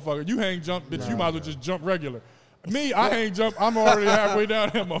little motherfucker. You hang jump, bitch. You might as well just jump regular. Me, I hang jump. I'm already halfway down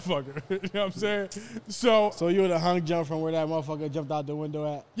that motherfucker. You know what I'm saying? So you would have hung jump from where that motherfucker jumped out the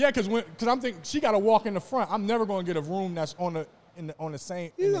window at? yeah, because I'm thinking she got to walk in the front. I'm never gonna get a room that's on the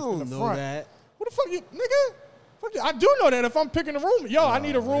same. You in don't the know front. that. What the fuck, you nigga? Fuck you. I do know that if I'm picking a room. Yo, I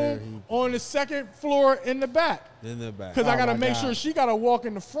need a room on the second floor in the back. In the back. Because I got to my make God. sure she got to walk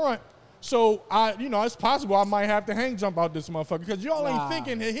in the front. So, it's possible I might have to hang jump out this motherfucker. Because y'all ain't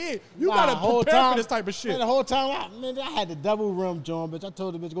thinking ahead. You got to prepare for this type of shit. Man, the whole time, I had the double room joint, bitch. I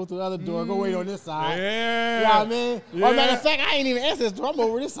told the bitch, go through the other door, go wait on this side. Yeah. You know what I mean? Yeah. Or matter of fact, I ain't even answer this door. I'm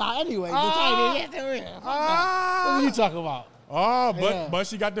over this side anyway. Bitch, I ain't even answer it. What are you talking about? Oh, Yeah. but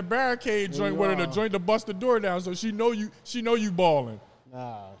she got the barricade joint you with her, the are. joint to bust the door down, so she know you balling.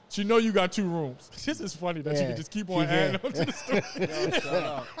 Nah. She know you got 2 rooms. This is funny that you Yeah. can just keep on Keep adding it. on to the story.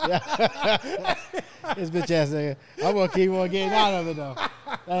 This bitch ass nigga. I'm gonna keep on getting out of it though.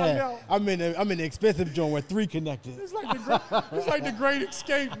 know. I'm in the expensive joint with 3 connected. It's like the Great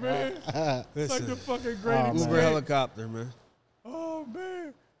Escape, man. It's like the fucking Great Escape. Uber helicopter, man. Oh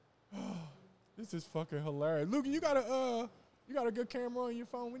man, this is fucking hilarious. Luke, you got a good camera on your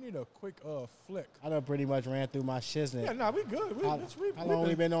phone. We need a quick flick. I done pretty much ran through my shiznit. Yeah, nah, we good. How long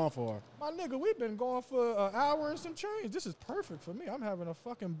we been on for? My nigga, we've been going for an hour and some change. This is perfect for me. I'm having a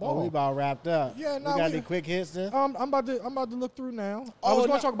fucking Oh, ball. we about wrapped up. Yeah, we nah, got we- any quick hits there? I'm about to look through now. I Oh, was going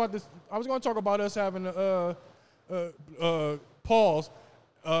no. to talk about this. I was going to talk about us having pause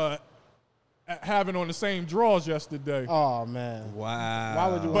having on the same drawers yesterday. Oh man. Wow. Why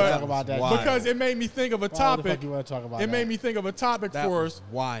would you But- want to talk about that? Wild. Because it made me think of a Why the topic. fuck you want to talk about It that? made me think of a topic That for was us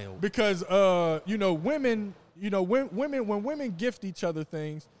wild. because women, when women gift each other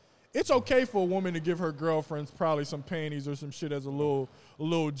things, it's okay for a woman to give her girlfriends probably some panties or some shit as a little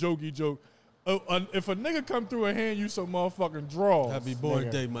jokey joke. If a nigga come through and hand you some motherfucking drawers, Happy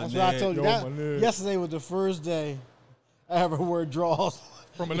birthday, my That's nigga. what I told you. Yo, That- my nigga. yesterday was the first day I ever wore draws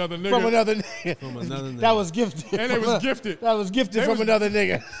from another nigga. from another nigga. From another nigga. That was gifted. And it from was a- gifted. That was gifted They from was- another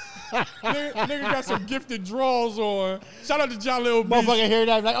nigga. nigga got some gifted drawers on. Shout out to John Lil Beast. Motherfucker hear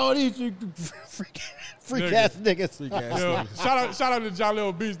that like, oh, these freak Nigga. ass niggas. Freak ass Yo, nigga. shout out to John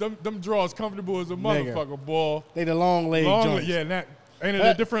Lil Beast. Them drawers comfortable as a Nigga. motherfucker, boy. They the long leg joints. Yeah, and that ain't it a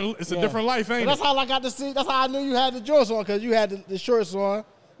That- different? It's a Yeah. different life, ain't But that's it? how I got to see. That's how I knew you had the jorts on because you had the shorts on.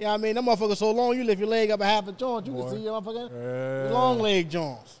 Yeah, I mean, them motherfuckers so long, you lift your leg up a half a joint, you can see your motherfucking Yeah. long leg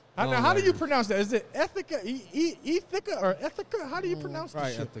joints. How do you pronounce that? Is it Ethica, Ethica, or Ethica? How do you pronounce Right,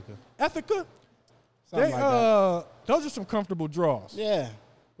 this shit? Ethica. Ethica. Something like that. Those are some comfortable drawers. Yeah.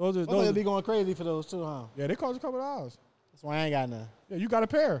 Those are Motherfuckers be going crazy for those too, huh? Yeah, they cost a couple dollars. That's why I ain't got none. Yeah, you got a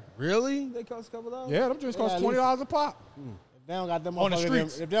pair. Really? They cost a couple dollars? Yeah, them just cost Yeah, at least- $20 a pop. If they don't got them On the motherfuckers,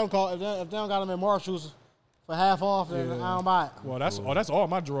 streets. if they don't got them in Marshalls for half off, then I don't buy it. Well, that's all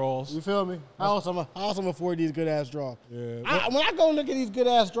my draws. You feel me? How else I'm afford these good ass draws? Yeah. When I go look at these good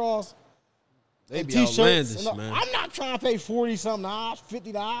ass draws, They be t-shirts, outlandish, man. I'm not trying to pay $40-something,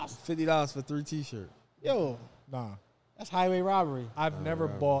 $50. $50 for 3 T-shirts. Yo, Nah. that's highway robbery. I've never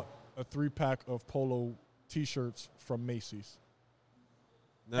bought a 3-pack of Polo T-shirts from Macy's.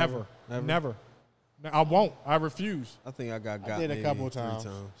 Never. I won't. I refuse. I think I got I did a maybe couple 3 times.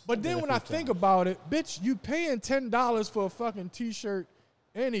 But then when I think about it, bitch, you paying $10 for a fucking T-shirt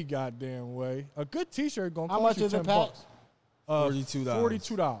any goddamn way. A good T-shirt gonna How cost much you is a $10. pack? $42.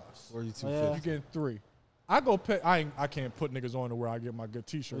 $42. Yeah. You get 3. I go pay. I can't put niggas on to where I get my good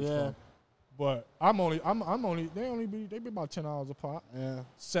T-shirts from. But they be about $10 a pop. Yeah.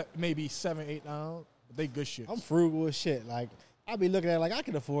 Maybe $7-8. But they good shit. I'm frugal as shit. Like, I be looking at it like I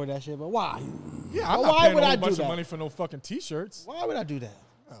can afford that shit, but why? Yeah, I'm But not why paying would a I whole do bunch that? of money for no fucking T-shirts. Why would I do that?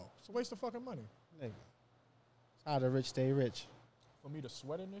 No, it's a waste of fucking money. Nigga. It's how the rich stay rich. For me to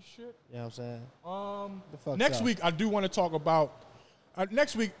sweat in this shit. You know what I'm saying? The fuck Next up. week I do want to talk about.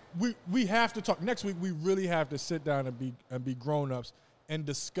 Next week we have to talk. Next week we really have to sit down and be grown ups and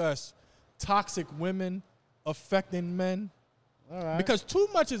discuss toxic women affecting men. All right. Because too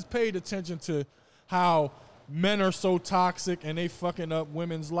much is paid attention to how men are so toxic and they fucking up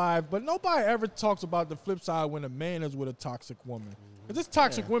women's lives, but nobody ever talks about the flip side when a man is with a toxic woman. Because there's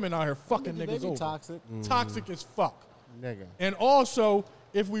toxic women out here fucking They niggas be over. toxic. Toxic as fuck. Nigga. And also,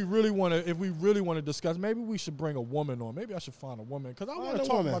 if we really want to discuss, maybe we should bring a woman on. Maybe I should find a woman because I want to a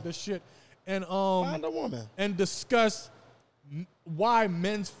talk woman. about this shit and Find a woman. and discuss why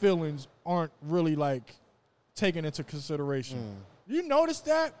men's feelings aren't really like taken into consideration. You notice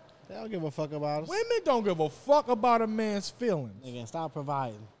that? They don't give a fuck about us. Women don't give a fuck about a man's feelings. Nigga, stop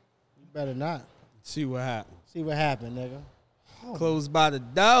providing. You better not. See what happens. See what happened, nigga. Closed by the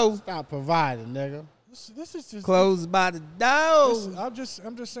door. Stop providing, nigga. This is just Closed by the door. I'm just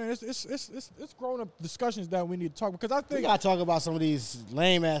saying it's grown up discussions that we need to talk because I We think gotta talk about some of these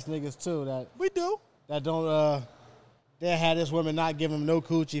lame ass niggas too we do. that don't they had this woman not give them no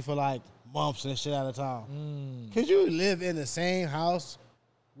coochie for like months and shit at a time. Cause you live in the same house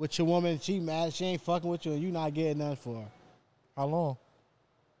with your woman, she mad, she ain't fucking with you, and you not getting nothing for her. How long?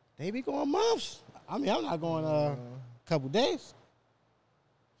 They be going months. I mean, I'm not going a couple days,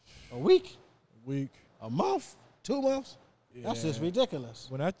 a week, a month, 2 months. That's just ridiculous.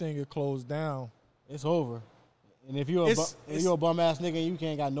 When that thing get closed down, It's over. And if you're a bum ass nigga and you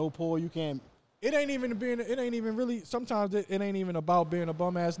can't got no pull, you can't. it ain't even really. Sometimes it ain't even about being a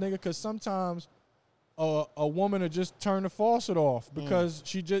bum ass nigga because sometimes a woman will just turn the faucet off because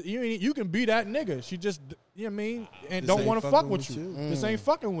she just you can be that nigga. She just you know what I mean and This don't ain't want to fuck fucking with with you. you. This ain't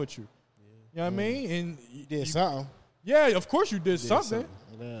fucking with you. You know what I mean? And You did something. yeah, of course you did something.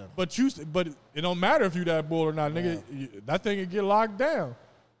 Yeah. But it don't matter if you that bull or not, nigga. That thing can get locked down,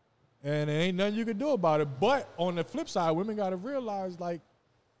 and there ain't nothing you can do about it. But on the flip side, women got to realize like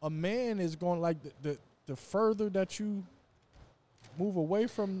a man is going like the further that you move away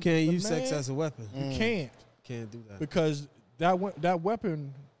from. Can't the use man, sex as a weapon. You can't Can't do that. because that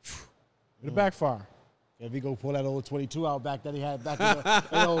weapon it'll backfire. If he go pull that old 22 out back that he had back in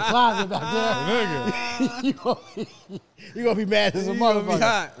the old closet back there, Nigga, you gonna be mad as a You gonna be motherfucker.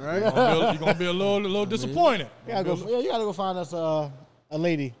 hot, right? you're gonna be a little disappointed. You gotta go find us a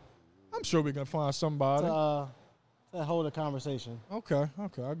lady I'm sure we can find somebody. to hold a conversation. Okay,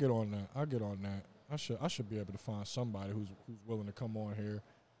 I'll get on that. I should be able to find somebody who's willing to come on here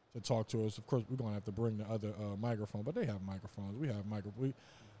to talk to us. Of course, we're gonna have to bring the other microphone, but they have microphones. We have We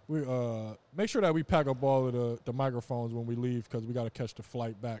make sure that we pack up all of the microphones when we leave because we got to catch the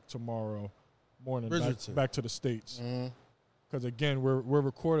flight back tomorrow morning back to the States. Because again, we're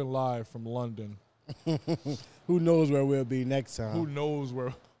recording live from London. Who knows where we'll be next time? Who knows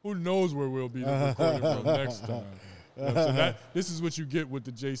where we'll be recording from next time. So this is what you get with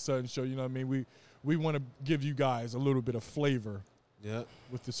the Jay Sutton Show. You know what I mean? We want to give you guys a little bit of flavor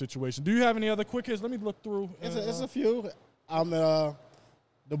with the situation. Do you have any other quick hits? Let me look through. It's a few.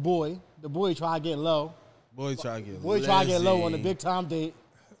 The boy try to get low. Boy try to get low on the big time date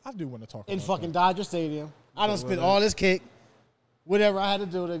I do want to talk in about fucking that. Dodger Stadium. I done spent all this kick, whatever I had to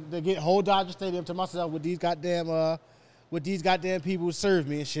do to get whole Dodger Stadium to myself with these goddamn people who served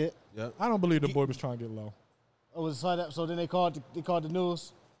me and shit. Yep. I don't believe the boy was trying to get low. It was so then they called the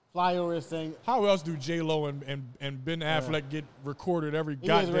news, fly over this thing. How else do J-Lo and Ben Affleck get recorded every He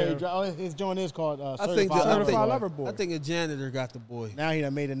was ready. goddamn? His joint is called I think Certified Lover Boy. I think a janitor got the boy. Now he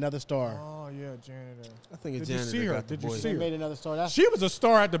done made another star. Oh yeah, janitor. I think a Did you janitor see her? got the Did you boy. see He her? made another star. That's, She was a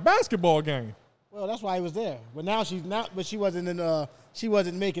star at the basketball game. well, that's why he was there. But now she's not. But she wasn't in. She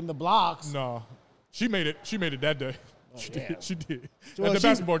wasn't making the blocks. No. She made it that day. She yeah. did. She did. Well, At the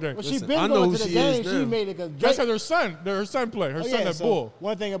basketball game. Well, she Listen, been I know going who to the she is game. She now. made it because That's how her son play. Her son at Bull.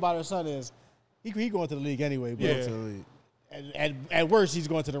 One thing about her son is he going to the league anyway. But Yeah. at worst, he's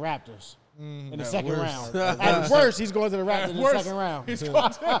going to the Raptors in the second worst. round. At worst, he's going to the Raptors in the second round. He's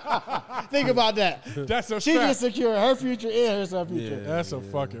going to- Think about that. That's a She fact. can secure her future and her son's future. Yeah. That's a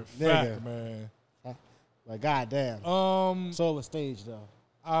fucking fact, man. Like, goddamn. So it was staged,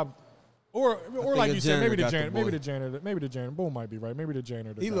 though. Or like a you said, janitor got the boy. maybe the janitor. Bull might be right. Maybe the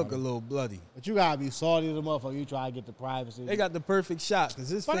janitor. He got look it. a little bloody. But you got to be salty to the motherfucker. You try to get the privacy. They got the perfect shot because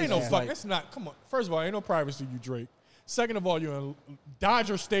his But face ain't no is fuck. like, It's not. Come on. First of all, ain't no privacy, you Drake. Second of all, you in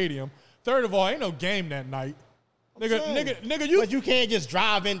Dodger Stadium. Third of all, ain't no game that night. Nigga, you. But you can't just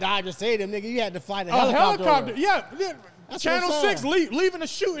drive in Dodger Stadium, nigga. You had to fly the A helicopter. helicopter. over. Yeah. That's Channel what I'm 6 saying. leaving the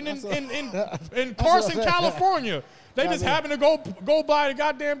shooting in what Carson, I'm saying. California. They just happened to go by the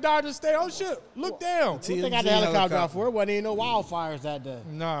goddamn Dodger Stadium. Oh shit! Look down. They got the helicopter out for it. Wasn't even no wildfires that day.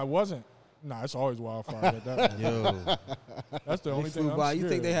 Nah, it wasn't. Nah, it's always wildfire at that. yo. That's the only They thing. flew I'm by. You think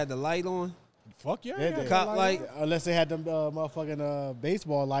scared they of. had the light on? Fuck yeah. They yeah, did. Cop light? Unless they had them motherfucking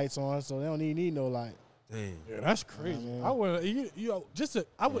baseball lights on, so they don't even need no light. Damn. Yeah, that's crazy. I would, I would Yeah,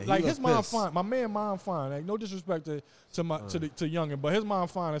 like he his look mom pissed. fine. My man, mom fine. Like, no disrespect to youngin, but his mom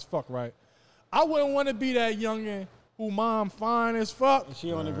fine as fuck, right? I wouldn't want to be that youngin who mom fine as fuck Is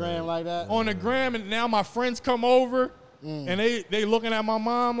she on the gram like that? on the gram, and now my friends come over and they looking at my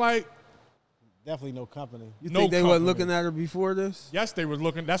mom like, Definitely no company. You No think they wasn't company. looking at her before this? yes, they was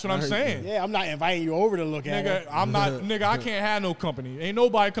looking. That's what I'm heard saying. Yeah, I'm not inviting you over to look at Nigga, it. I'm not. Nigga, I can't have no company. Ain't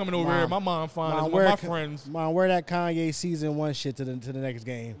nobody coming over Mom. here. My mom fine. Mom, As wear my Ka- friends. Mom, wear that Kanye season 1 shit to the next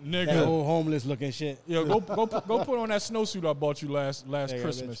game. Nigga. That old homeless looking shit. Yeah, go put on that snowsuit I bought you last Nigga,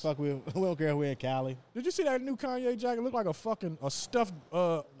 Christmas. bitch, fuck, we don't care if we're in Cali. Did you see that new Kanye jacket? Look like a fucking stuffed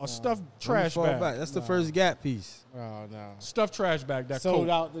trash Fall bag. back. That's the first Gap piece. Oh, no. Stuffed trash bag. That Sold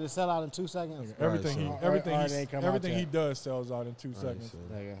coat. out. Did it sell out in 2 seconds? Everything Right, everything so- he does sells out in 2 seconds.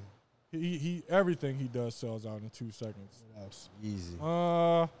 Nigga. He everything he does sells out in 2 seconds. Yes. Easy.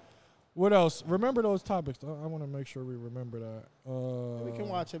 What else? Remember those topics. I want to make sure we remember that. We can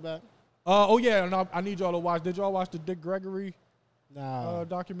watch it back. Oh yeah, and I need y'all to watch. Did y'all watch the Dick Gregory Nah.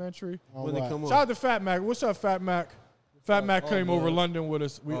 documentary? On When they what? come Shout out to Fat Mac. What's up, Fat Mac? Fat Mac came over London with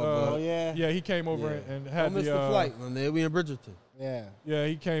us. We, Oh, yeah. yeah, he came over Yeah. and I had missed the the flight. When they we in Bridgerton. Yeah. Yeah,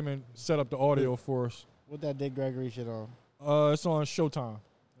 he came and set up the audio for us. What that Dick Gregory shit on? It's on Showtime.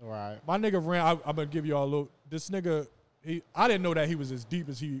 All right. My nigga ran. I'm gonna give y'all a little. This nigga, I didn't know that he was as deep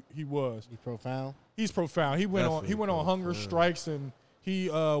as he was. He profound. He's profound. He went Definitely on hunger profound. strikes and he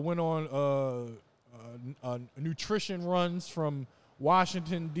went on nutrition runs from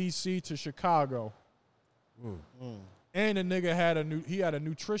Washington D.C. to Chicago. And the nigga had a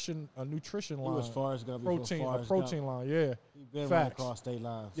nutrition He line. was Forrest Gump. He was protein Forrest protein Gump. line. Yeah. He been right Facts. across state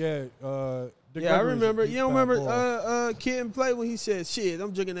lines. Yeah. Dick Yeah, I Gregory's remember. a You don't deep remember fat boy. Kid and Play when he said, "Shit,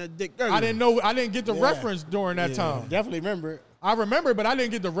 I'm drinking that Dick Gregory." I didn't know. I didn't get the Yeah. reference during that time. Definitely remember it. I remember, but I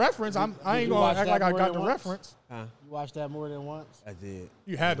didn't get the reference. I ain't you gonna watch act that like I more got than the once? reference. Huh? You watched that more than once? I did.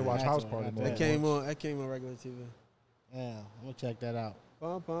 You had to watch had House to, Party had more. to. That than once. came on regular TV. Yeah, I'm gonna check that out.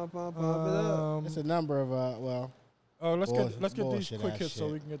 Pump it up. It's a number of Let's get these bullshit quick ass hit so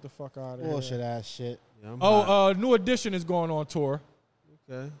shit. we can get the fuck out of here. bullshit ass shit. Yeah, I'm hot. Oh, New Edition is going on tour.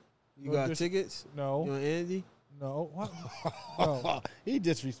 Okay. You Well, got this- tickets? No. You and Andy? No. What? No. He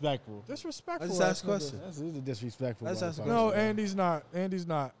disrespectful. Disrespectful. I just asked a question. He's a disrespectful. Let's ask a motherfucker. No, Andy's not. Andy's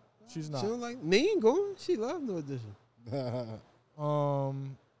not. She's She not. don't like me ain't going. She love New Edition.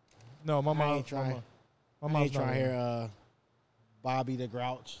 No, my I mom. ain't trying. My I mom's ain't not. trying to hear Bobby the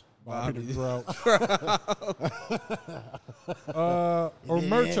Grouch. Bobby the Grouch. Yeah,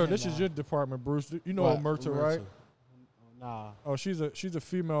 Omerta, this nah. is your department, Bruce. You know What? Omerta, right? Nah. Oh, she's a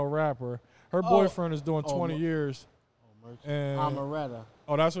female rapper. Her boyfriend is doing 20 Mer- years. And Amaretta.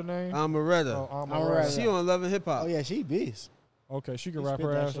 oh, that's her name. Amaretta. Oh, Amaretta. She on Love and Hip Hop. Oh yeah, she beast. Okay, she can She rap spit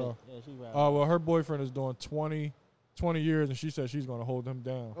her that ass shit. off. Yeah, she rap. Oh well, her boyfriend is doing 20 years, and she said she's gonna hold him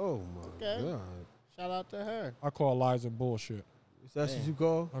down. Oh my Okay. God. Shout out to her. I call lies and bullshit. Is that what you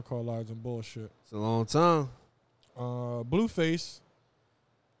call? I call lies and bullshit. It's a long time. Blueface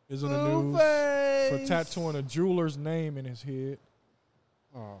is in the news for tattooing a jeweler's name in his head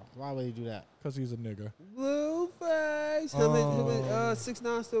Oh, why would he do that? because he's a nigga. Blueface. Him and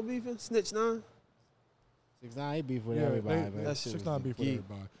 6ix9ine still beefing? Snitch 9? 6ix9ine, he beef with Yeah, everybody, they- man. that shit 6ix9ine was beef with geek.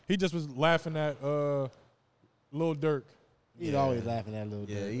 everybody. He just was laughing at Lil Durk. He's always laughing at little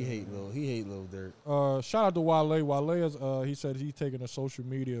Yeah, dude. he hate Lil Durk. Shout out to Wale. Wale is he said he's taking a social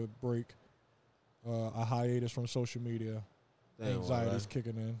media break, a hiatus from social media. Damn, Anxiety's Wale.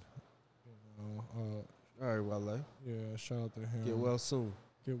 kicking in. All right, Wale. Yeah, shout out to him. Get well soon.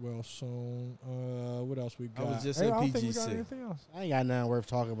 What else we got? I was just hey, in I don't think we PGC. got anything else. I ain't got nothing worth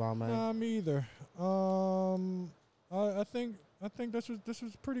talking about, man. Nah, me either. I think this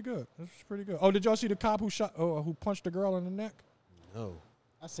was pretty good. This was pretty good. Oh, did y'all see the cop who punched the girl in the neck? No.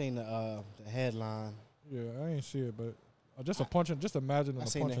 I seen the headline. Yeah, I ain't see it, but just a punching. Just imagine I a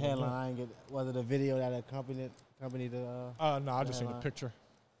seen punch. the headline. I ain't get whether the video that accompanied the. No, I just seen the picture.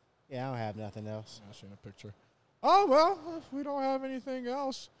 Yeah, I don't have nothing else. I seen a picture. Oh well, if we don't have anything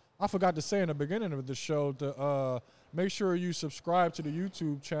else, I forgot to say in the beginning of the show to make sure you subscribe to the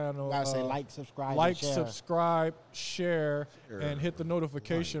YouTube channel. Gotta say like, subscribe, like, and share. subscribe, share, and hit the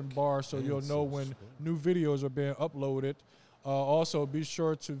notification bar so you'll know when new videos are being uploaded. Also, be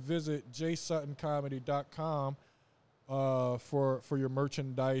sure to visit jsuttoncomedy.com for your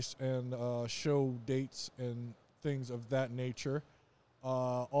merchandise and show dates and things of that nature.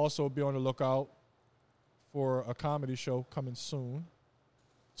 Also, be on the lookout for a comedy show coming soon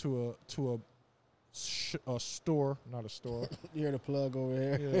to a store, not a store. You hear the plug over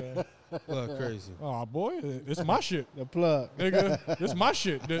here? Yeah. Plug crazy. Oh boy, it's my shit. The plug, nigga. It's my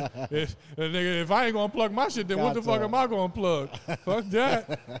shit. Nigga, if I ain't gonna plug my shit, then what the fuck am I gonna plug? Fuck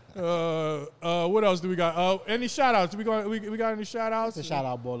that. What else do we got? Any shout outs? We got any shout outs? It's a shout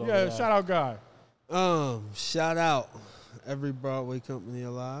out ball. Yeah, shout out guy. Shout out every Broadway company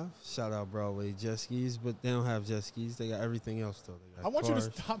alive. Shout out Broadway jet skis, but they don't have jet skis. They got everything else though. They got I want cars.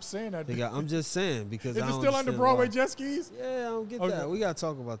 you to stop saying that. I'm just saying because is I it don't still under understand Broadway why. jet skis? Yeah, I don't get Okay. that. We gotta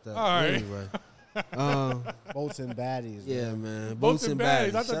talk about that. All right. Anyway, Boats and baddies. yeah, man. Boats and Baddies.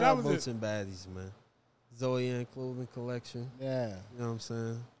 I thought Shout that out was Boats it. and Baddies, man. Zoe Ann Clothing Collection. Yeah. You know what I'm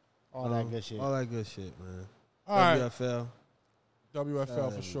saying? All that good shit. All that good shit, man. All right. WFL.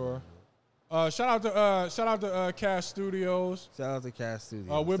 WFL for sure. Shout out to Cash Studios. Shout out to Cash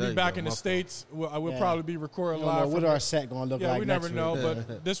Studios. We'll There be you back go, in the my States. We'll Yeah. probably be recording You don't know live. what from our the- set gonna look yeah, like we next never know. week.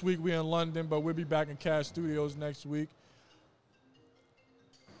 But this week we in London, but we'll be back in Cash Studios next week.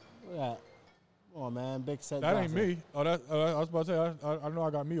 Yeah. Come on, man. Big set. That ain't Johnson. me. I was about to say, I know I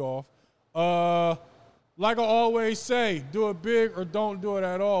got me off. Like I always say, do it big or don't do it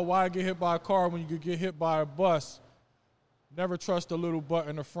at all. Why get hit by a car when you could get hit by a bus? Never trust a little butt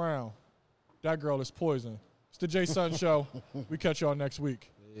in a frown. That girl is poison. It's the Jay Sutton Show. We catch y'all next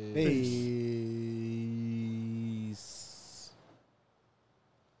week. Peace.